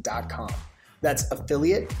affiliate.prestigelabs.com. That's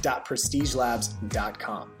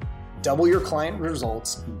affiliate.prestigelabs.com. Double your client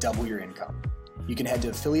results, double your income. You can head to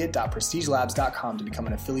affiliate.prestigelabs.com to become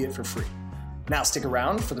an affiliate for free. Now stick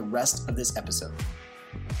around for the rest of this episode.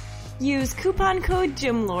 Use coupon code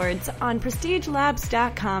GYMLORDS on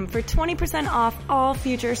prestigelabs.com for 20% off all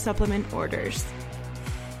future supplement orders.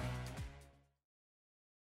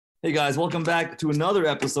 Hey guys, welcome back to another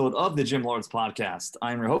episode of the Gym Lords podcast.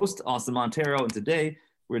 I'm your host, Austin Montero, and today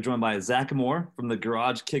we're joined by Zach Moore from the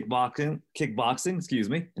Garage Kickboxing,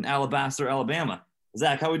 in Alabaster, Alabama.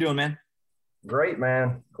 Zach, how we doing, man? Great,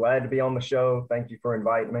 man. Glad to be on the show. Thank you for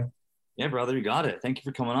inviting me. Yeah, brother, you got it. Thank you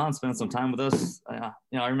for coming on, spending some time with us. I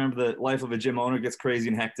remember the life of a gym owner gets crazy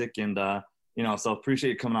and hectic, and so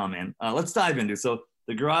appreciate you coming on, man. Let's dive into so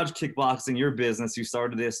the Garage Kickboxing, your business. You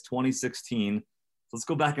started this 2016. Let's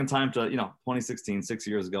go back in time to 2016, 6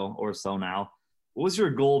 years ago or so now. What was your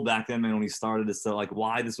goal back then, man, when you started this? So, like,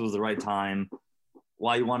 why this was the right time?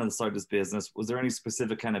 Why you wanted to start this business? Was there any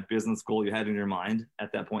specific kind of business goal you had in your mind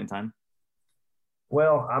at that point in time?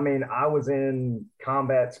 Well, I mean, I was in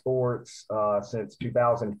combat sports since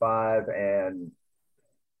 2005, and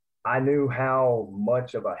I knew how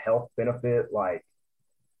much of a health benefit, like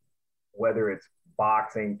whether it's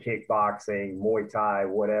boxing, kickboxing, Muay Thai,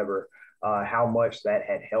 whatever, how much that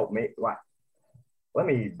had helped me. Like, let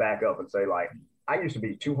me back up and say, like, I used to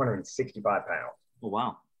be 265 pounds. Oh,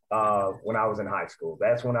 wow. When I was in high school.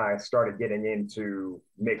 That's when I started getting into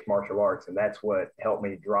mixed martial arts, and that's what helped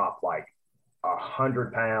me drop like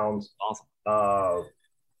 100 pounds. Awesome.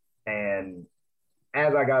 And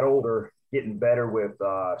as I got older, getting better with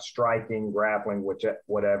striking, grappling,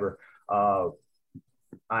 whatever,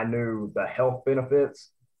 I knew the health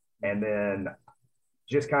benefits, and then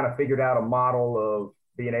just kind of figured out a model of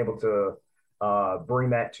being able to bring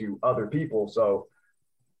that to other people. So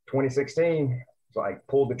 2016, like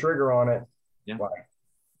pulled the trigger on it. Yeah. Like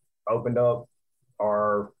opened up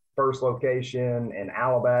our first location in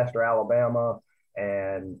Alabaster, Alabama,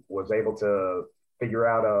 and was able to figure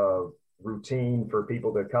out a routine for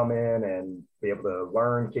people to come in and be able to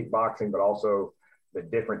learn kickboxing, but also the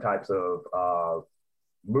different types of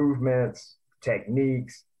movements,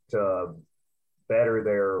 techniques to better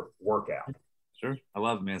their workout. Sure. I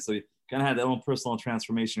love it, man. So you kind of had that own personal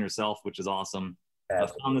transformation yourself, which is awesome.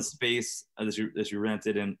 Found the space that you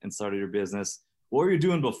rented and started your business. What were you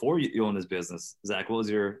doing before you owned this business, Zach? What was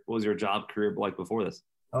your job career like before this?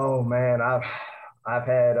 Oh man, I've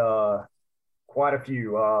had quite a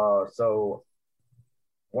few. So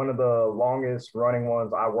one of the longest running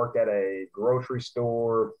ones, I worked at a grocery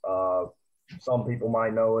store. Some people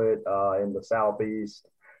might know it in the Southeast,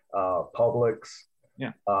 Publix.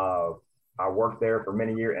 Yeah. I worked there for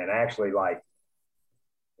many years, and actually, like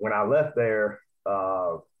when I left there,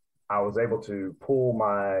 I was able to pull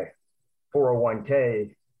my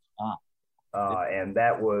 401k, and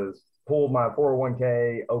that was pulled my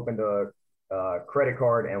 401k, opened a credit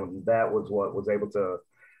card, and that was what was able to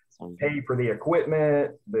pay for the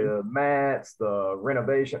equipment, the mats, the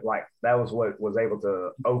renovation. Like that was what was able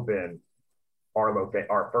to open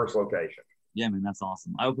our first location. Yeah, man, that's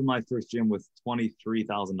awesome. I opened my first gym with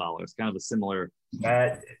 $23,000. Kind of a similar.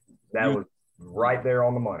 That was right there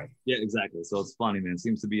on the money. Yeah, exactly. So it's funny, man. It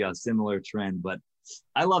seems to be a similar trend, but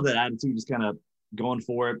I love that attitude, just kind of going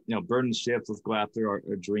for it, burning ships. Let's go after our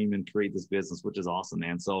dream and create this business, which is awesome,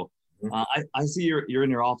 man. So I see you're in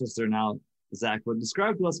your office there now, Zach, but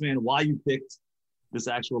describe to us, man, why you picked this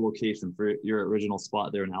actual location for your original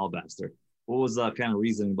spot there in Alabaster. What was the kind of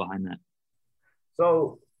reasoning behind that?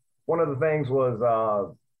 So one of the things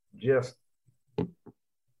was just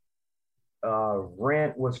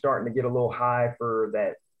rent was starting to get a little high for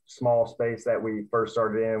that small space that we first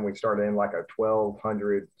started in. We started in like a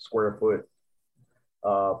 1,200 square foot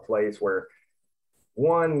place where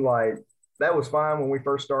one, like that was fine when we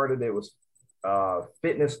first started. It was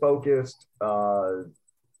fitness focused,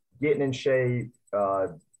 getting in shape,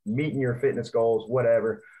 meeting your fitness goals,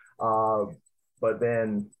 whatever. But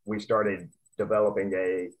then we started developing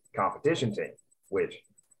a competition team, which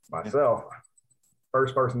myself,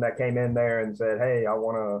 first person that came in there and said, hey, I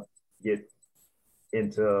want to get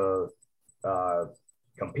into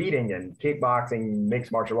competing in kickboxing,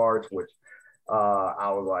 mixed martial arts, which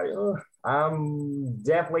I was like, I'm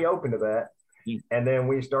definitely open to that. And then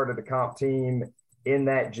we started a comp team in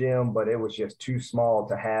that gym, but it was just too small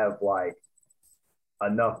to have like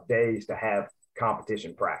enough days to have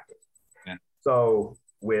competition practice. Yeah. So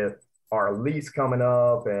with our lease coming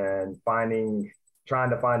up and trying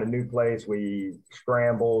to find a new place, we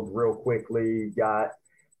scrambled real quickly, got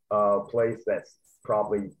a place that's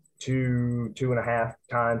probably 2.5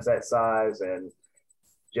 times that size, and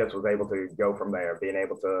just was able to go from there, being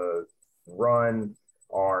able to run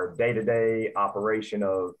our day-to-day operation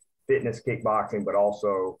of fitness kickboxing, but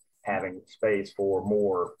also having space for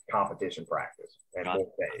more competition practice and more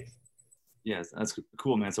days. Yes, that's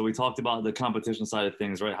cool, man. So we talked about the competition side of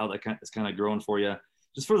things, right? How that is kind of growing for you.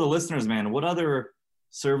 Just for the listeners, man, what other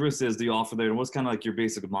services do you offer there? And what's kind of like your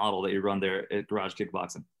basic model that you run there at Garage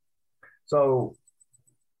Kickboxing? So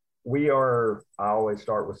I always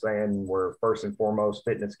start with saying we're first and foremost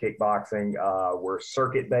fitness kickboxing. We're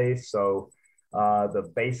circuit based. So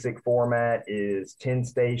the basic format is 10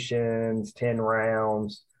 stations, 10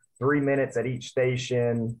 rounds, 3 minutes at each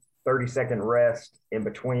station, 30-second rest in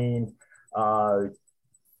between.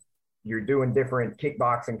 You're doing different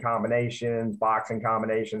kickboxing combinations, boxing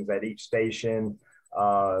combinations at each station.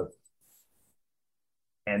 And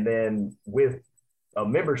then with a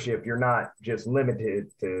membership, you're not just limited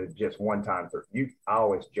to just one time. I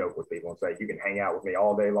always joke with people and say, you can hang out with me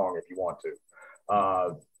all day long if you want to.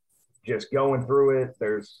 Just going through it,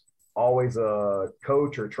 there's always a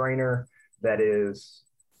coach or trainer that is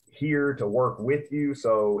here to work with you.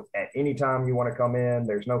 So at any time you want to come in,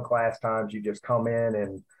 there's no class times. You just come in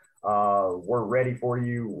and we're ready for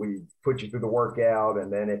you. We put you through the workout.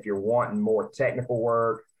 And then if you're wanting more technical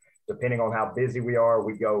work, depending on how busy we are,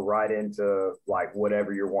 we go right into like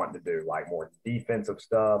whatever you're wanting to do, like more defensive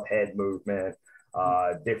stuff, head movement,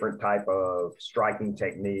 different type of striking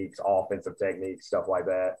techniques, offensive techniques, stuff like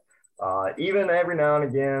that. Even every now and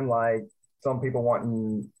again, like some people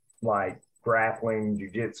wanting like grappling,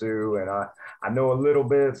 jiu-jitsu, and I know a little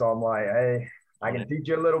bit, so I'm like, hey, I can teach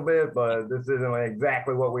you a little bit, but this isn't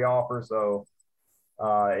exactly what we offer. So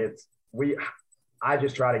I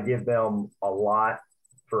just try to give them a lot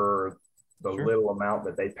for the little amount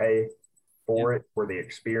that they pay for it, for the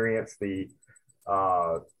experience, the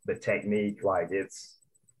technique. Like it's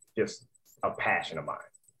just a passion of mine.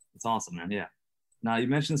 It's awesome, man. Yeah. Now you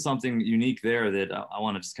mentioned something unique there that I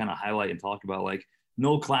want to just kind of highlight and talk about, like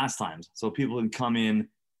no class times. So people can come in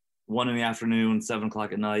 1 p.m, 7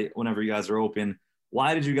 o'clock at night, whenever you guys are open.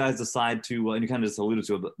 Why did you guys decide to, and you kind of just alluded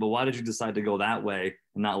to it, but why did you decide to go that way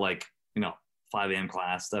and not like, 5 a.m.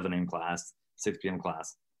 class, 7 a.m. class, 6 p.m.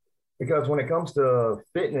 class? Because when it comes to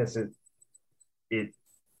fitness, the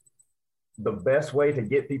best way to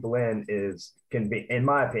get people in is, in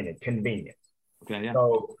my opinion, convenience. Okay, yeah.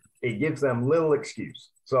 So it gives them little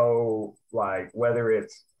excuse. So like whether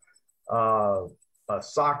it's a a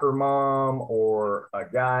soccer mom or a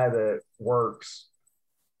guy that works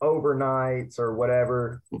overnights or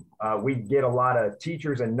whatever. We get a lot of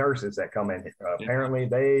teachers and nurses that come in. Apparently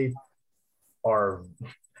they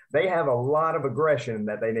have a lot of aggression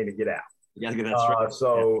that they need to get out. You gotta get that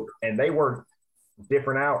straight. And they work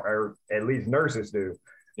different hours, or at least nurses do.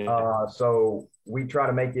 So we try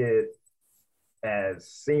to make it as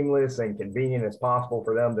seamless and convenient as possible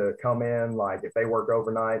for them to come in. Like if they work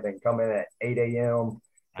overnight, they can come in at 8 a.m.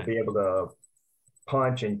 to be able to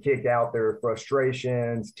punch and kick out their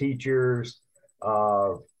frustrations. Teachers,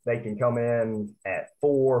 they can come in at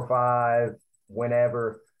 4 or 5,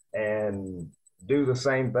 whenever, and do the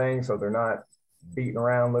same thing, so they're not beating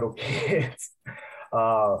around little kids.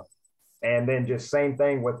 And then just same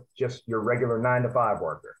thing with just your regular 9-to-5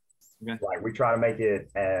 worker. Okay. Like we try to make it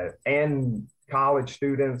and college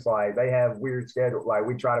students, like they have weird schedules. Like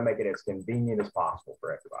we try to make it as convenient as possible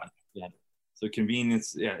for everybody. Yeah. So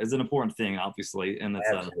convenience, is an important thing, obviously, and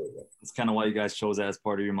that's kind of why you guys chose that as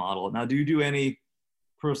part of your model. Now, do you do any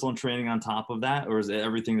personal training on top of that, or is it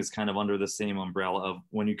everything that's kind of under the same umbrella of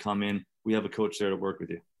when you come in, we have a coach there to work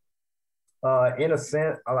with you? In a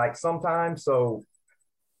sense, like sometimes, so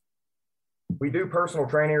we do personal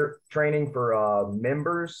training for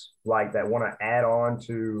members like that want to add on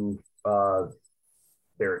to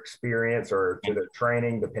their experience or to their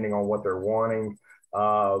training, depending on what they're wanting.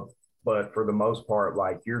 But for the most part,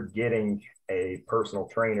 like you're getting a personal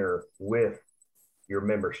trainer with your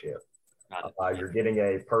membership. You're getting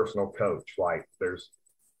a personal coach. Like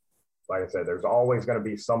I said, there's always going to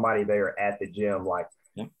be somebody there at the gym, like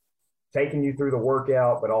taking you through the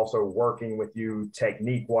workout, but also working with you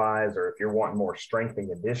technique wise, or if you're wanting more strength and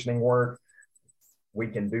conditioning work, we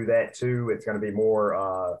can do that too. It's going to be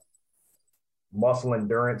more muscle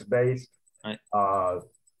endurance based,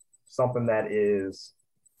 something that is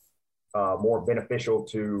more beneficial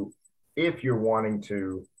to if you're wanting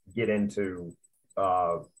to get into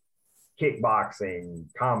kickboxing,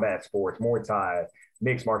 combat sports, Muay Thai,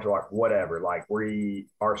 mixed martial arts, whatever. Like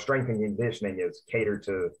our strength and conditioning is catered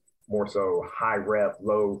to more so high rep,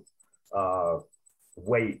 low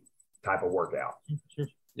weight type of workout. Sure.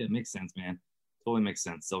 Yeah, it makes sense, man. Totally makes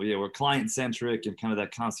sense. So yeah, we're client centric and kind of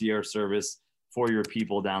that concierge service for your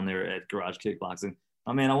people down there at Garage Kickboxing.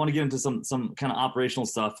 I mean, I want to get into some kind of operational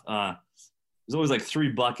stuff. There's always like 3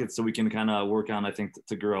 buckets so we can kind of work on, I think,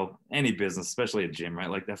 to grow any business, especially a gym, right?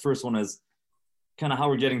 Like that first one is kind of how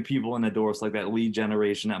we're getting people in the door. So like that lead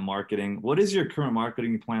generation, that marketing. What does your current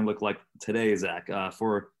marketing plan look like today, Zach,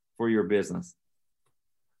 for your business?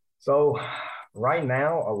 So right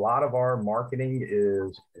now, a lot of our marketing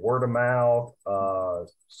is word of mouth,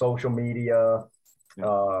 social media.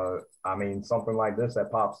 I mean, something like this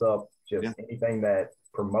that pops up, just anything that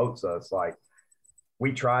promotes us. Like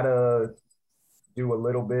we try to do a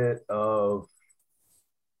little bit of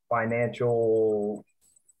financial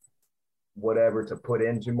whatever to put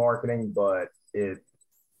into marketing, but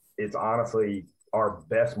it's honestly our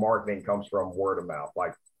best marketing comes from word of mouth.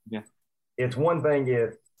 Like it's one thing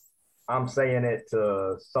if I'm saying it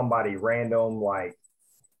to somebody random, like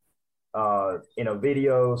in a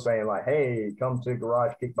video saying like, hey, come to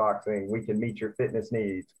Garage Kickboxing, we can meet your fitness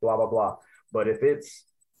needs, blah, blah, blah. But if it's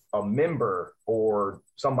a member or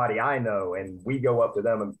somebody I know and we go up to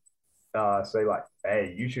them and say like,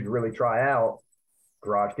 hey, you should really try out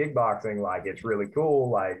Garage Kickboxing, like it's really cool,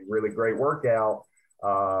 like really great workout,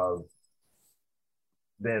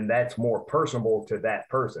 then that's more personable to that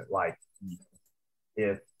person. Like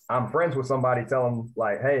if I'm friends with somebody, tell them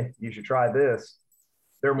like, hey, you should try this,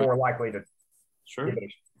 they're more likely to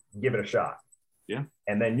give it a shot. Yeah.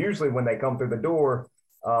 And then usually when they come through the door,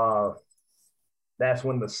 that's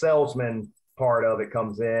when the salesman part of it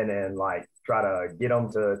comes in and like try to get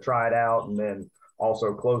them to try it out and then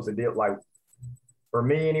also close the deal. Like for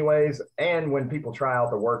me anyways, and when people try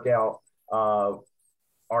out the workout,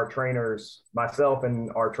 our trainers, myself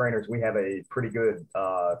and our trainers, we have a pretty good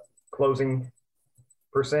closing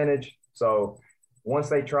percentage. So once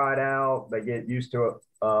they try it out, they get used to it,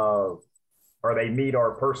 or they meet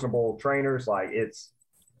our personable trainers, like it's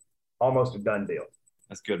almost a done deal.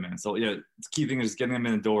 That's good, man. So yeah, the key thing is just getting them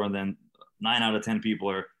in the door, and then 9 out of 10 people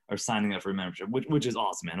are signing up for a membership, which is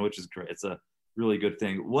awesome, man. Which is great. It's a really good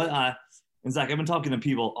thing. And Zach, I've been talking to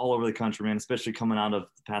people all over the country, man, especially coming out of the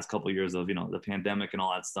past couple of years of the pandemic and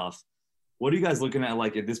all that stuff. What are you guys looking at,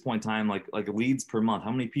 like at this point in time, like leads per month?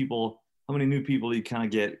 How many new people do you kind of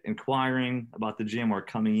get inquiring about the gym or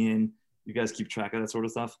coming in? You guys keep track of that sort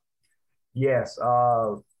of stuff? Yes.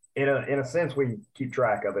 In a sense, we keep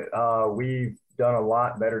track of it. We've done a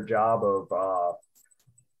lot better job of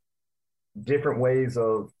different ways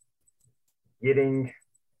of getting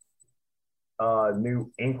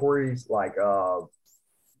new inquiries, like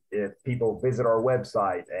if people visit our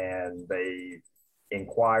website and they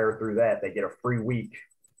inquire through that, they get a free week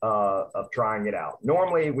of trying it out.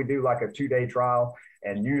 Normally we do like a 2-day trial,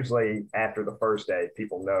 and usually after the first day,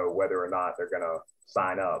 people know whether or not they're going to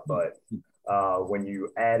sign up. But when you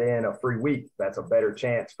add in a free week, that's a better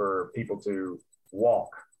chance for people to walk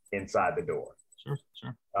inside the door. Sure.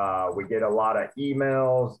 We get a lot of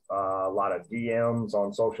emails, a lot of DMs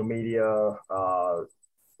on social media,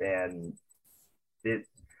 and it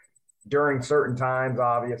during certain times,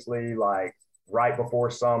 obviously, like right before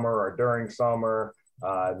summer or during summer,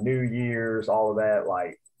 New Year's, all of that,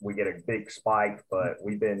 like we get a big spike. But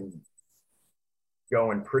we've been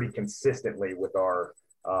going pretty consistently with our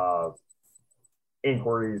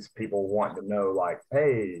inquiries, people wanting to know, like,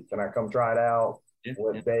 hey, can I come try it out?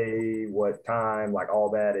 What day, what time, like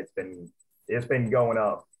all that. It's been going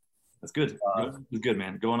up. That's good. It's good,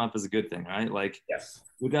 man. Going up is a good thing, right? Like, yes.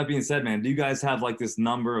 With that being said, man, do you guys have like this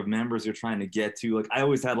number of members you're trying to get to? Like, I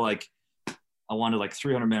always had like, I wanted like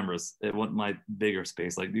 300 members at my bigger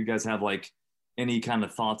space. Like, do you guys have like any kind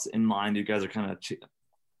of thoughts in mind you guys are kind of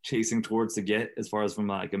chasing towards to get, as far as from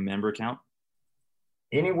like a member count?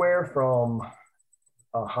 Anywhere from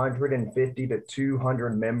 150 to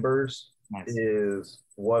 200 members. Nice. Is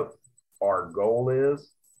what our goal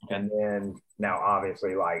is. Okay. And then now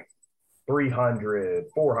obviously like 300,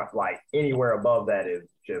 400, like anywhere above that is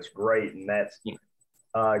just great. And that's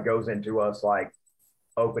goes into us like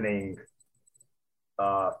opening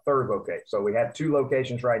third location. So we have 2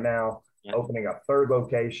 locations right now. Yeah. Opening a third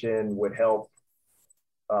location would help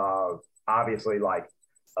obviously like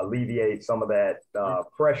alleviate some of that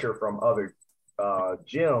pressure from other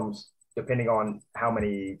gyms, depending on how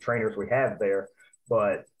many trainers we have there.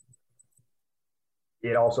 But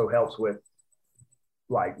it also helps with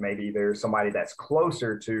like maybe there's somebody that's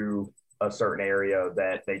closer to a certain area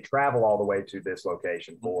that they travel all the way to this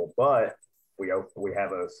location for, but we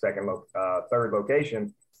have a third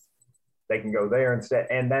location, they can go there instead.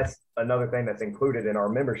 And that's another thing that's included in our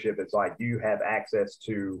membership. It's like you have access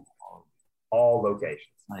to all locations.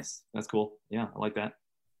 Nice. That's cool. Yeah, I like that.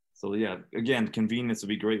 So yeah, again, convenience would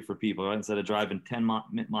be great for people, right? Instead of driving 10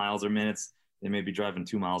 miles or minutes, they may be driving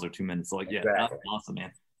 2 miles or 2 minutes. So like, yeah, exactly. That's awesome,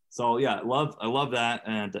 man. So yeah, I love that.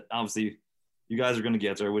 And obviously you guys are going to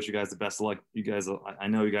get there. I wish you guys the best of luck. You guys, I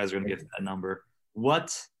know you guys are going to get to that number.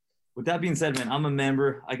 With that being said, man, I'm a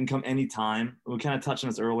member. I can come anytime. We kind of touched on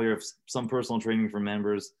this earlier, some personal training for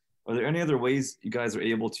members. Are there any other ways you guys are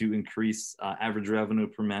able to increase average revenue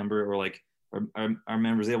per member, or like, are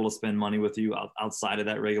members able to spend money with you outside of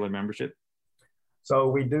that regular membership? So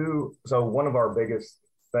we do. So one of our biggest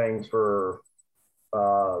things for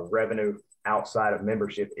revenue outside of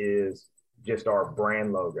membership is just our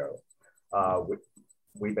brand logo.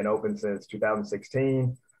 We've been open since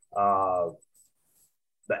 2016.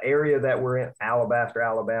 The area that we're in, Alabaster,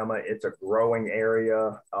 Alabama, it's a growing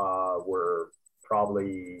area. We're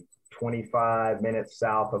probably 25 minutes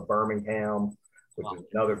south of Birmingham, which is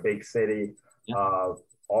another big city. Yeah.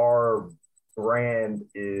 Our brand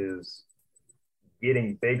is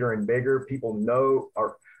getting bigger and bigger. People know,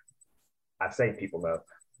 or I say people know,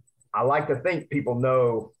 I like to think people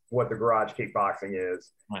know what the Garage Kickboxing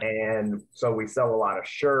is. Right. And so we sell a lot of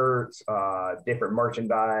shirts, different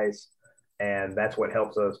merchandise, and that's what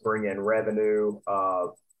helps us bring in revenue.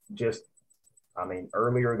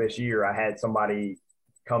 Earlier this year, I had somebody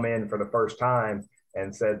come in for the first time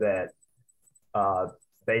and said that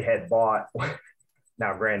they had bought,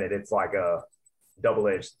 now granted, it's like a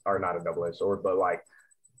double-edged, or not a double-edged sword, but like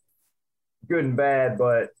good and bad,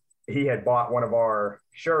 but he had bought one of our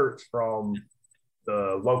shirts from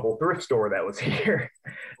the local thrift store that was here.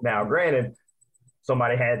 Now, granted,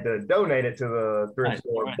 somebody had to donate it to the thrift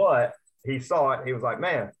store, but he saw it. He was like,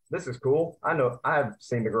 man, this is cool. I know I've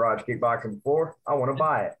seen the Garage Kickboxing before. I want to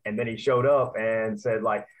buy it. And then he showed up and said,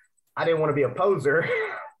 like, I didn't want to be a poser,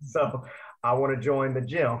 so I want to join the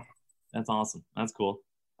gym. That's awesome. That's cool.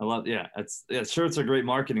 I love, shirts are great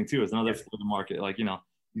marketing too. It's another for the market. Like, you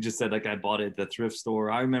just said that guy bought it at the thrift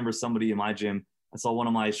store. I remember somebody in my gym, I saw one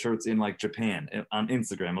of my shirts in like Japan on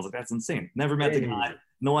Instagram. I was like, that's insane. Never met the guy.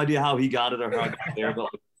 No idea how he got it or how I got there, but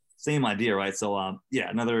like, same idea, right? So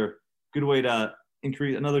another good way to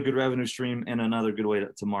increase, another good revenue stream, and another good way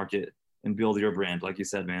to market and build your brand, like you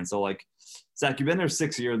said, man. So like, Zach, you've been there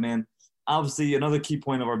 6 years, man. Obviously, another key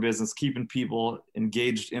point of our business, keeping people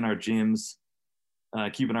engaged in our gyms,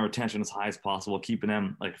 keeping our retention as high as possible, keeping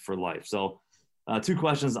them like for life. So 2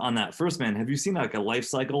 questions on that. First, man, have you seen like a life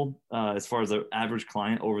cycle as far as the average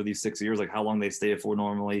client over these 6 years, like how long they stay for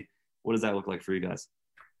normally? What does that look like for you guys?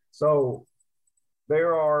 So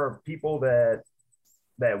there are people that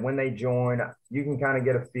when they join, you can kind of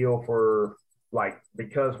get a feel for, like,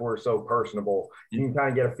 because we're so personable, you can kind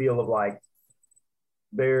of get a feel of like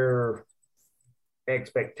their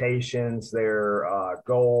expectations, their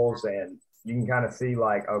goals, and you can kind of see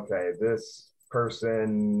like, okay, this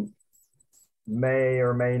person may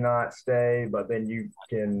or may not stay, but then you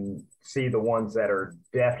can see the ones that are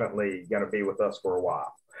definitely going to be with us for a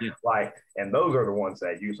while. Yeah. Like, and those are the ones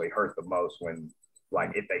that usually hurt the most when,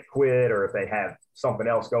 like, if they quit or if they have something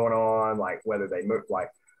else going on, like whether they move, like,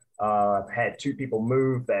 had 2 people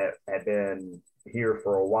move that had been here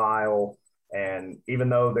for a while. And even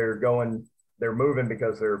though they're moving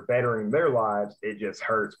because they're bettering their lives, it just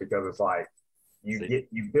hurts because it's like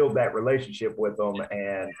you build that relationship with them,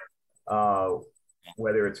 and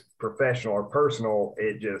whether it's professional or personal,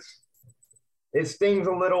 it stings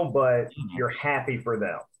a little, but you're happy for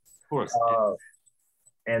them. Of course.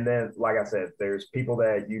 And then, like I said, there's people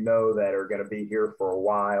that that are going to be here for a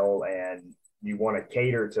while, and you want to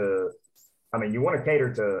cater to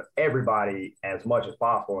everybody as much as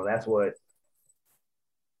possible. And that's what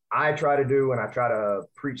I try to do. And I try to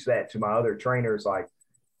preach that to my other trainers. Like,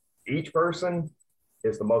 each person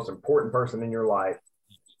is the most important person in your life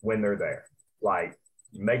when they're there. Like,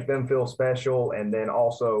 make them feel special. And then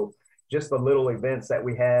also just the little events that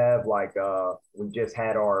we have, like we just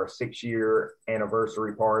had our 6-year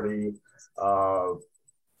anniversary party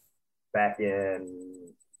back in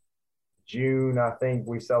June, I think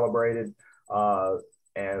we celebrated.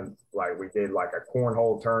 And like we did like a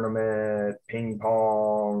cornhole tournament, ping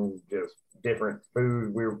pong, just different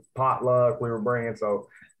food. We were potluck we were bringing. So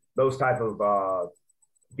those type of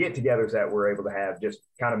get-togethers that we're able to have just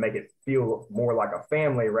kind of make it feel more like a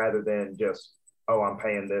family rather than just, oh, I'm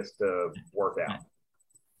paying this to work out.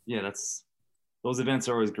 Yeah, those events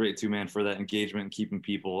are always great too, man, for that engagement and keeping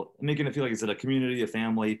people, making it feel like it's a community, a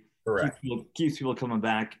family. Correct. Keeps people coming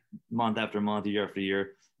back month after month, year after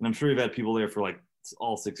year. And I'm sure you've had people there for like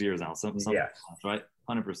all 6 years now. Some yes. Right?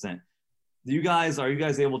 100%. Are you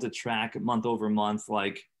guys able to track month over month,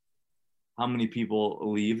 like how many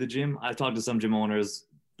people leave the gym? I've talked to some gym owners,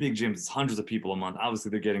 big gyms, it's hundreds of people a month.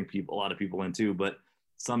 Obviously they're getting a lot of people in too, but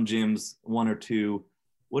some gyms, 1 or 2.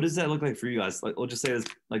 What does that look like for you guys? Like, we'll just say this,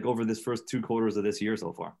 like over this first 2 quarters of this year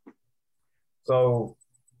so far. So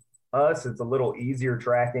us, it's a little easier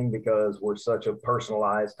tracking because we're such a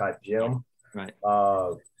personalized type gym. Right.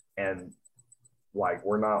 And like,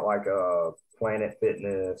 we're not like a Planet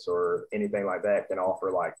Fitness or anything like that can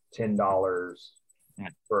offer like $10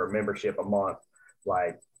 for a membership a month.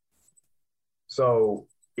 Like, so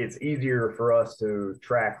it's easier for us to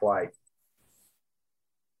track like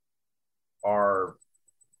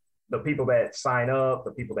the people that sign up,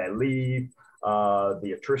 the people that leave,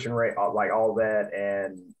 the attrition rate, like all that,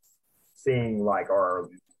 and seeing like our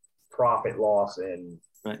profit loss and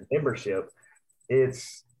membership.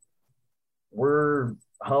 We're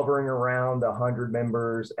hovering around 100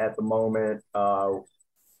 members at the moment.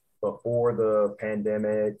 Before the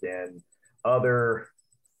pandemic and other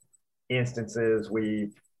instances,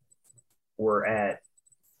 we were at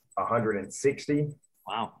 160.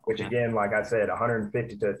 Wow. Which again, like I said,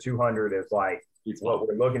 150 to 200 is like what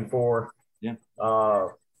we're looking for. Yeah.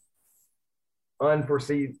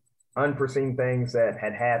 Unforeseen things that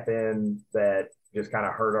had happened that just kind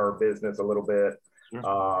of hurt our business a little bit.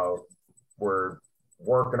 Sure. We're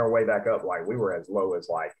working our way back up. Like, we were as low as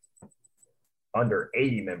like under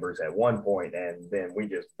 80 members at one point, and then we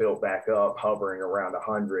just built back up, hovering around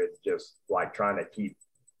 100, just like trying to keep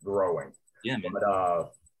growing. Yeah, man. But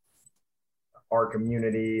our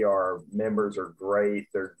community, our members are great.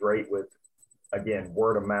 They're great with, again,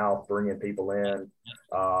 word of mouth, bringing people in.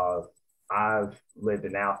 I've lived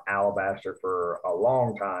in Alabaster for a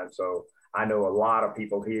long time, so I know a lot of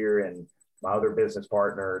people here. And my other business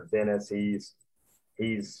partner, Dennis, he's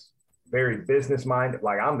very business minded.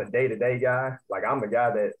 Like, I'm the day-to-day guy. Like, I'm the guy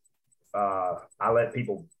that I let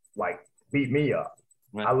people like beat me up.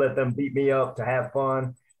 Right. I let them beat me up to have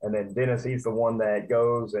fun. And then Dennis, he's the one that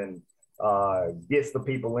goes and gets the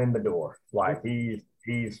people in the door. Like,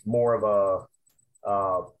 he's more of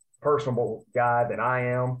a personable guy than I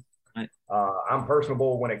am. Right. I'm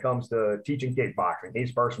personable when it comes to teaching kickboxing.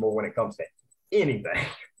 He's personable when it comes to anything. Right.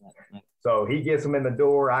 So he gets them in the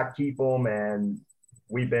door, I keep them, and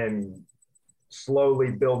we've been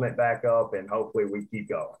slowly building it back up, and hopefully we keep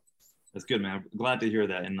going. That's good, man. I'm glad to hear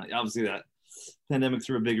that. And obviously that pandemic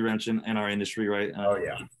threw a big wrench in our industry, right? Oh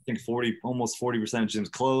yeah. I think almost 40% of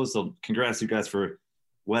gyms closed. So congrats you guys for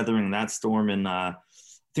weathering that storm. And I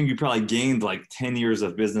think you probably gained like 10 years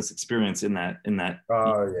of business experience in that 1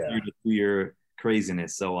 to 2 year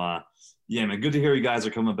craziness. So yeah, man, good to hear you guys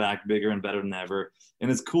are coming back bigger and better than ever. And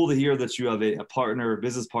it's cool to hear that you have a partner, a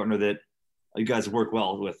business partner that you guys work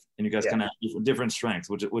well with, and you guys kind of have different strengths,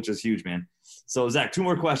 which is huge, man. So Zach, 2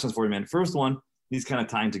 more questions for you, man. First one, these kind of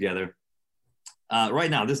tying together. Right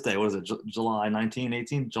now, this day, what is it, July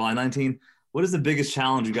 19? What is the biggest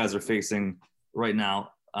challenge you guys are facing right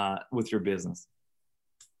now with your business?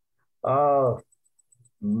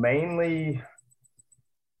 Mainly,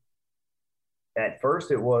 at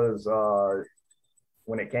first it was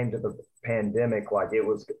when it came to the pandemic, like it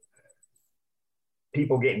was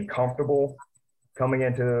people getting comfortable coming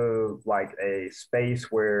into like a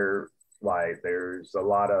space where like there's a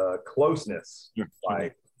lot of closeness.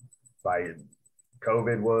 Like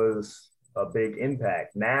COVID was a big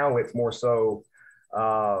impact. Now it's more so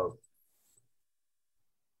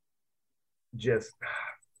just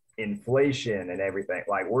inflation and everything.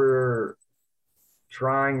 Like we're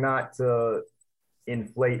trying not to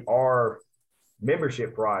inflate our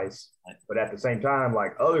membership price, but at the same time,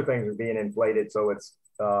 like other things are being inflated. So it's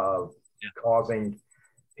causing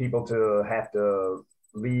people to have to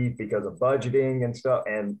leave because of budgeting and stuff.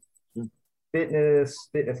 And fitness,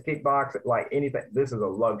 kickboxing, like anything, this is a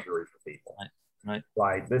luxury for people. Right.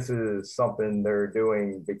 Like this is something they're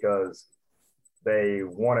doing because they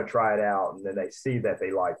want to try it out and then they see that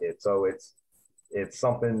they like it. So it's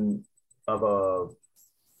something of a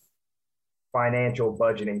financial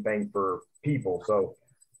budgeting thing for people. So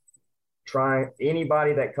trying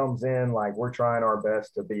anybody that comes in, like we're trying our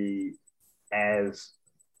best to be as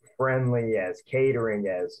friendly, as catering,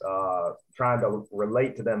 as trying to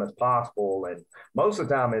relate to them as possible. And most of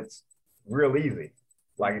the time it's real easy.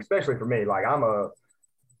 Like, especially for me, like I'm a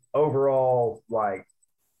overall like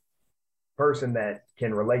person that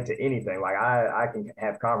can relate to anything. Like I can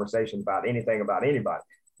have conversations about anything about anybody.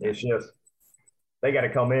 It's just, they got to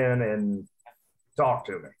come in and talk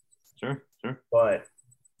to me. Sure. But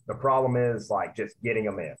the problem is like just getting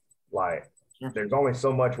them in. Like there's only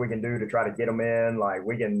so much we can do to try to get them in. Like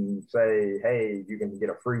we can say, hey, you can get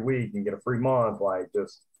a free week, you can get a free month. Like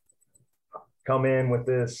just come in with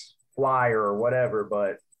this flyer or whatever.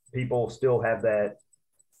 But people still have that,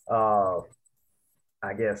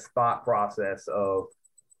 I guess, thought process of,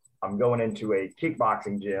 I'm going into a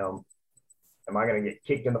kickboxing gym. Am I going to get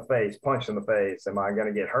kicked in the face, punched in the face? Am I going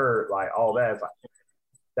to get hurt? Like all that. Like,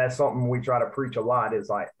 that's something we try to preach a lot, is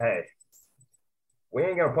like, hey, we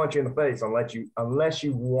ain't going to punch you in the face unless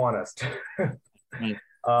you want us to.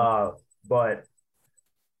 But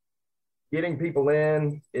getting people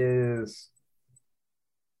in is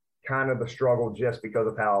kind of the struggle just because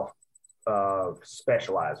of how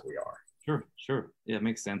specialized we are. Sure. Yeah, it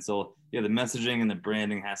makes sense. So yeah, the messaging and the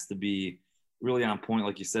branding has to be really on point,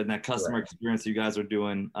 like you said, and that customer experience you guys are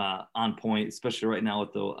doing on point, especially right now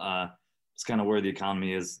with the it's kind of where the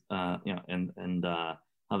economy is, and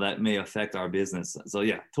how that may affect our business. So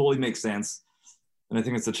yeah, totally makes sense. And I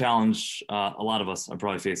think it's a challenge a lot of us are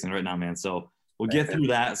probably facing right now, man. So we'll get through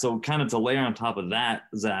that. So kind of to layer on top of that,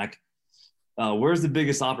 Zach, where's the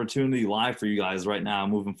biggest opportunity lie for you guys right now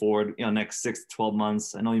moving forward, next 6 to 12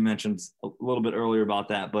 months? I know you mentioned a little bit earlier about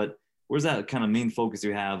that, but where's that kind of main focus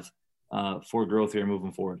you have for growth here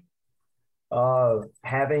moving forward?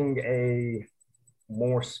 Having a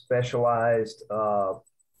more specialized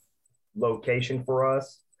location for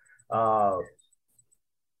us,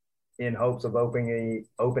 in hopes of opening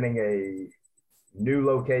a new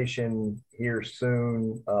location here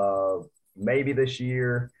soon, maybe this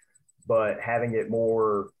year, but having it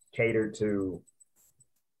more catered to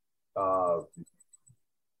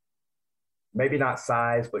maybe not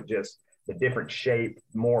size, but just the different shape,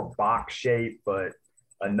 more box shape, but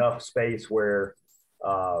enough space where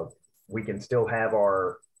we can still have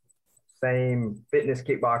our same fitness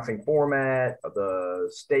kickboxing format, the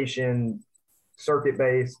station circuit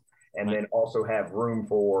base, and then also have room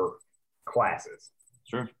for classes.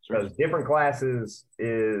 Sure. Because different classes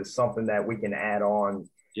is something that we can add on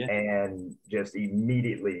and just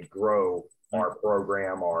immediately grow our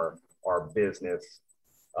program, our business.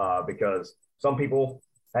 Because some people,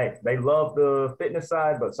 hey, they love the fitness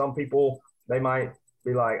side, but some people, they might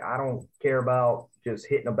be like, I don't care about just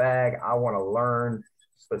hitting a bag. I want to learn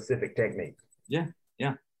specific techniques. Yeah.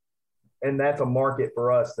 And that's a market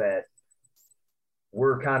for us that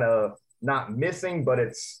we're kind of not missing, but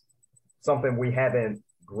it's something we haven't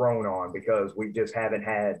grown on because we just haven't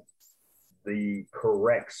had the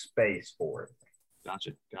correct space for it.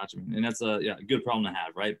 Gotcha. And that's a good problem to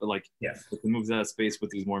have, right? But like, if we move to that space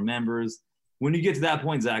with these more members, when you get to that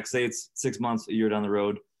point, Zach, say it's 6 months, a year down the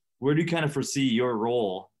road, where do you kind of foresee your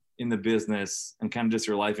role in the business and kind of just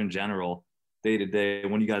your life in general? day to day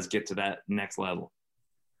when you guys get to that next level?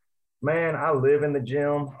 Man, I live in the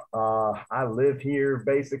gym. I live here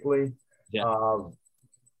basically. Yeah.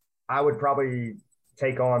 I would probably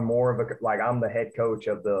take on more of I'm the head coach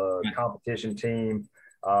of the competition team.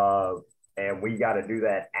 And we got to do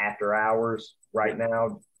that after hours right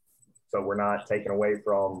now. So we're not taking away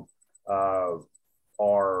from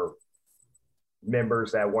our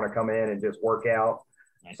members that want to come in and just work out.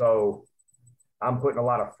 Nice. So I'm putting a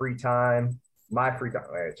lot of free time. My free time,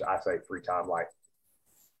 I say free time, like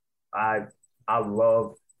I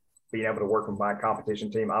love being able to work with my competition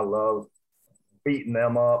team. I love beating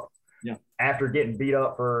them up. Yeah. After getting beat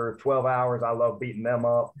up for 12 hours, I love beating them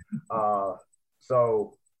up.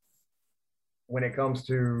 So when it comes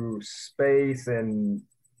to space and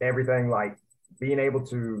everything, like being able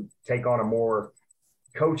to take on a more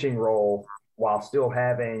coaching role while still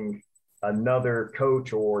having another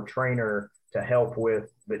coach or trainer to help with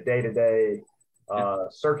the day-to-day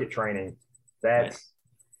circuit training, that's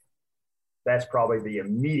probably the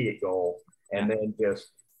immediate goal. And then just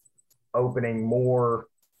opening more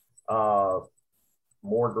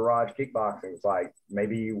garage kickboxing, like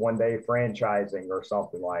maybe one day franchising or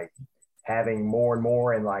something, like having more and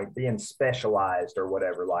more and like being specialized or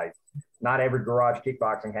whatever. Like not every garage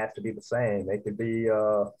kickboxing has to be the same. It could be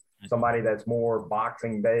somebody that's more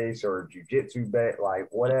boxing based or jiu-jitsu based, like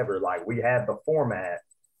whatever. Like we have the format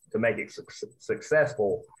to make it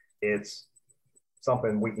successful. It's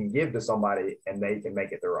something we can give to somebody and they can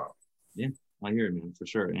make it their own. Yeah, I hear it, man, for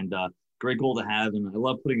sure. And great goal to have. And I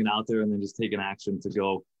love putting it out there and then just taking action to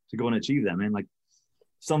go and achieve that, man. Like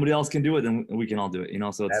somebody else can do it, then we can all do it, you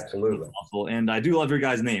know? So it's absolutely awful. And I do love your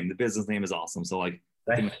guys' name. The business name is awesome. So like,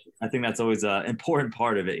 I think that's always an important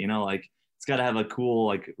part of it, you know, like it's got to have a cool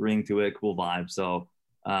like ring to it, cool vibe. So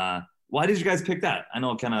why did you guys pick that? I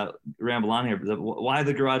know I kind of ramble on here, but why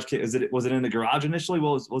the garage kit? Was it in the garage initially?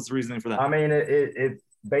 What was the reasoning for that? I mean, it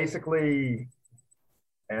basically,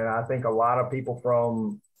 and I think a lot of people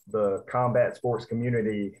from the combat sports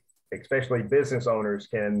community, especially business owners,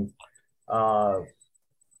 can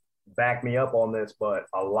back me up on this, but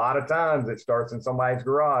a lot of times it starts in somebody's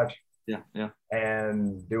garage. Yeah.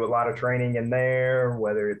 And do a lot of training in there,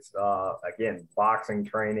 whether it's, again, boxing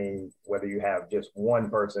training, whether you have just one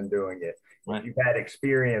person doing it. Right. If you've had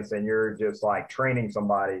experience and you're just like training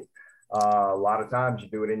somebody, a lot of times you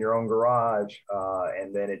do it in your own garage.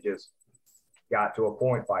 And then it just got to a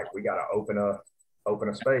point like we got to open a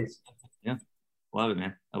space. Yeah. Love it,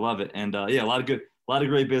 man. I love it. And a lot of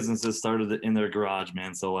great businesses started in their garage,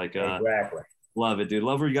 man. So like, exactly. Love it, dude.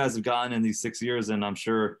 Love where you guys have gotten in these 6 years. And I'm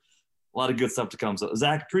sure a lot of good stuff to come. So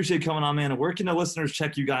Zach, appreciate coming on, man. And where can the listeners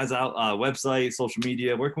check you guys out? Website, social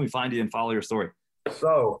media, where can we find you and follow your story?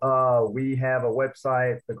 So we have a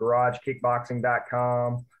website,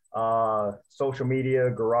 thegaragekickboxing.com, social media,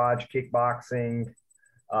 Garage Kickboxing,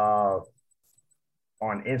 on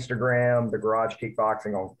Instagram, the Garage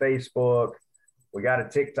Kickboxing on Facebook. We got a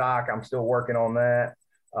TikTok. I'm still working on that.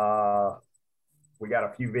 We got a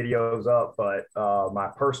few videos up, but my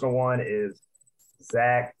personal one is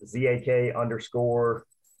Zach,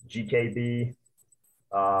 ZAK_GKB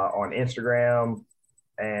on Instagram.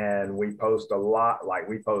 And we post a lot, like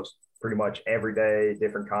we post pretty much every day,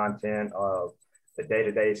 different content of the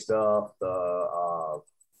day-to-day stuff, the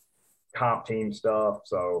comp team stuff.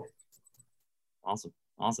 So awesome,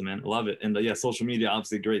 man. I love it. And social media,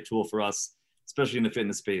 obviously a great tool for us, especially in the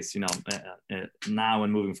fitness space, you know, now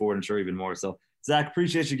and moving forward, and sure even more. So Zach,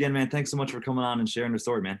 appreciate you again, man. Thanks so much for coming on and sharing your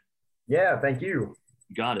story, man. Yeah, thank you.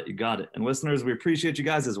 You got it. And listeners, we appreciate you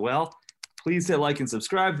guys as well. Please hit like and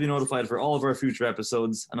subscribe to be notified for all of our future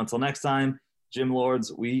episodes. And until next time, Gym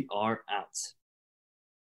Lords, we are out.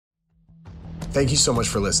 Thank you so much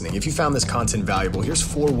for listening. If you found this content valuable, here's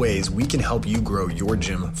 4 ways we can help you grow your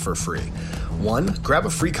gym for free. 1, grab a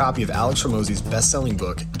free copy of Alex Hormozi's best-selling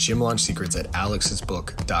book, Gym Launch Secrets, at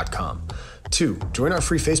alexsbook.com. 2, join our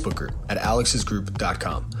free Facebook group at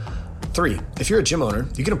alexsgroup.com. 3, if you're a gym owner,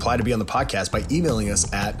 you can apply to be on the podcast by emailing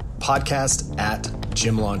us at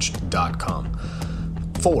podcast@gymlaunch.com.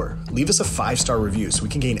 4, leave us a 5-star review so we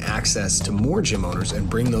can gain access to more gym owners and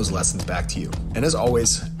bring those lessons back to you. And as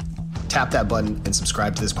always, tap that button and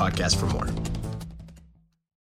subscribe to this podcast for more.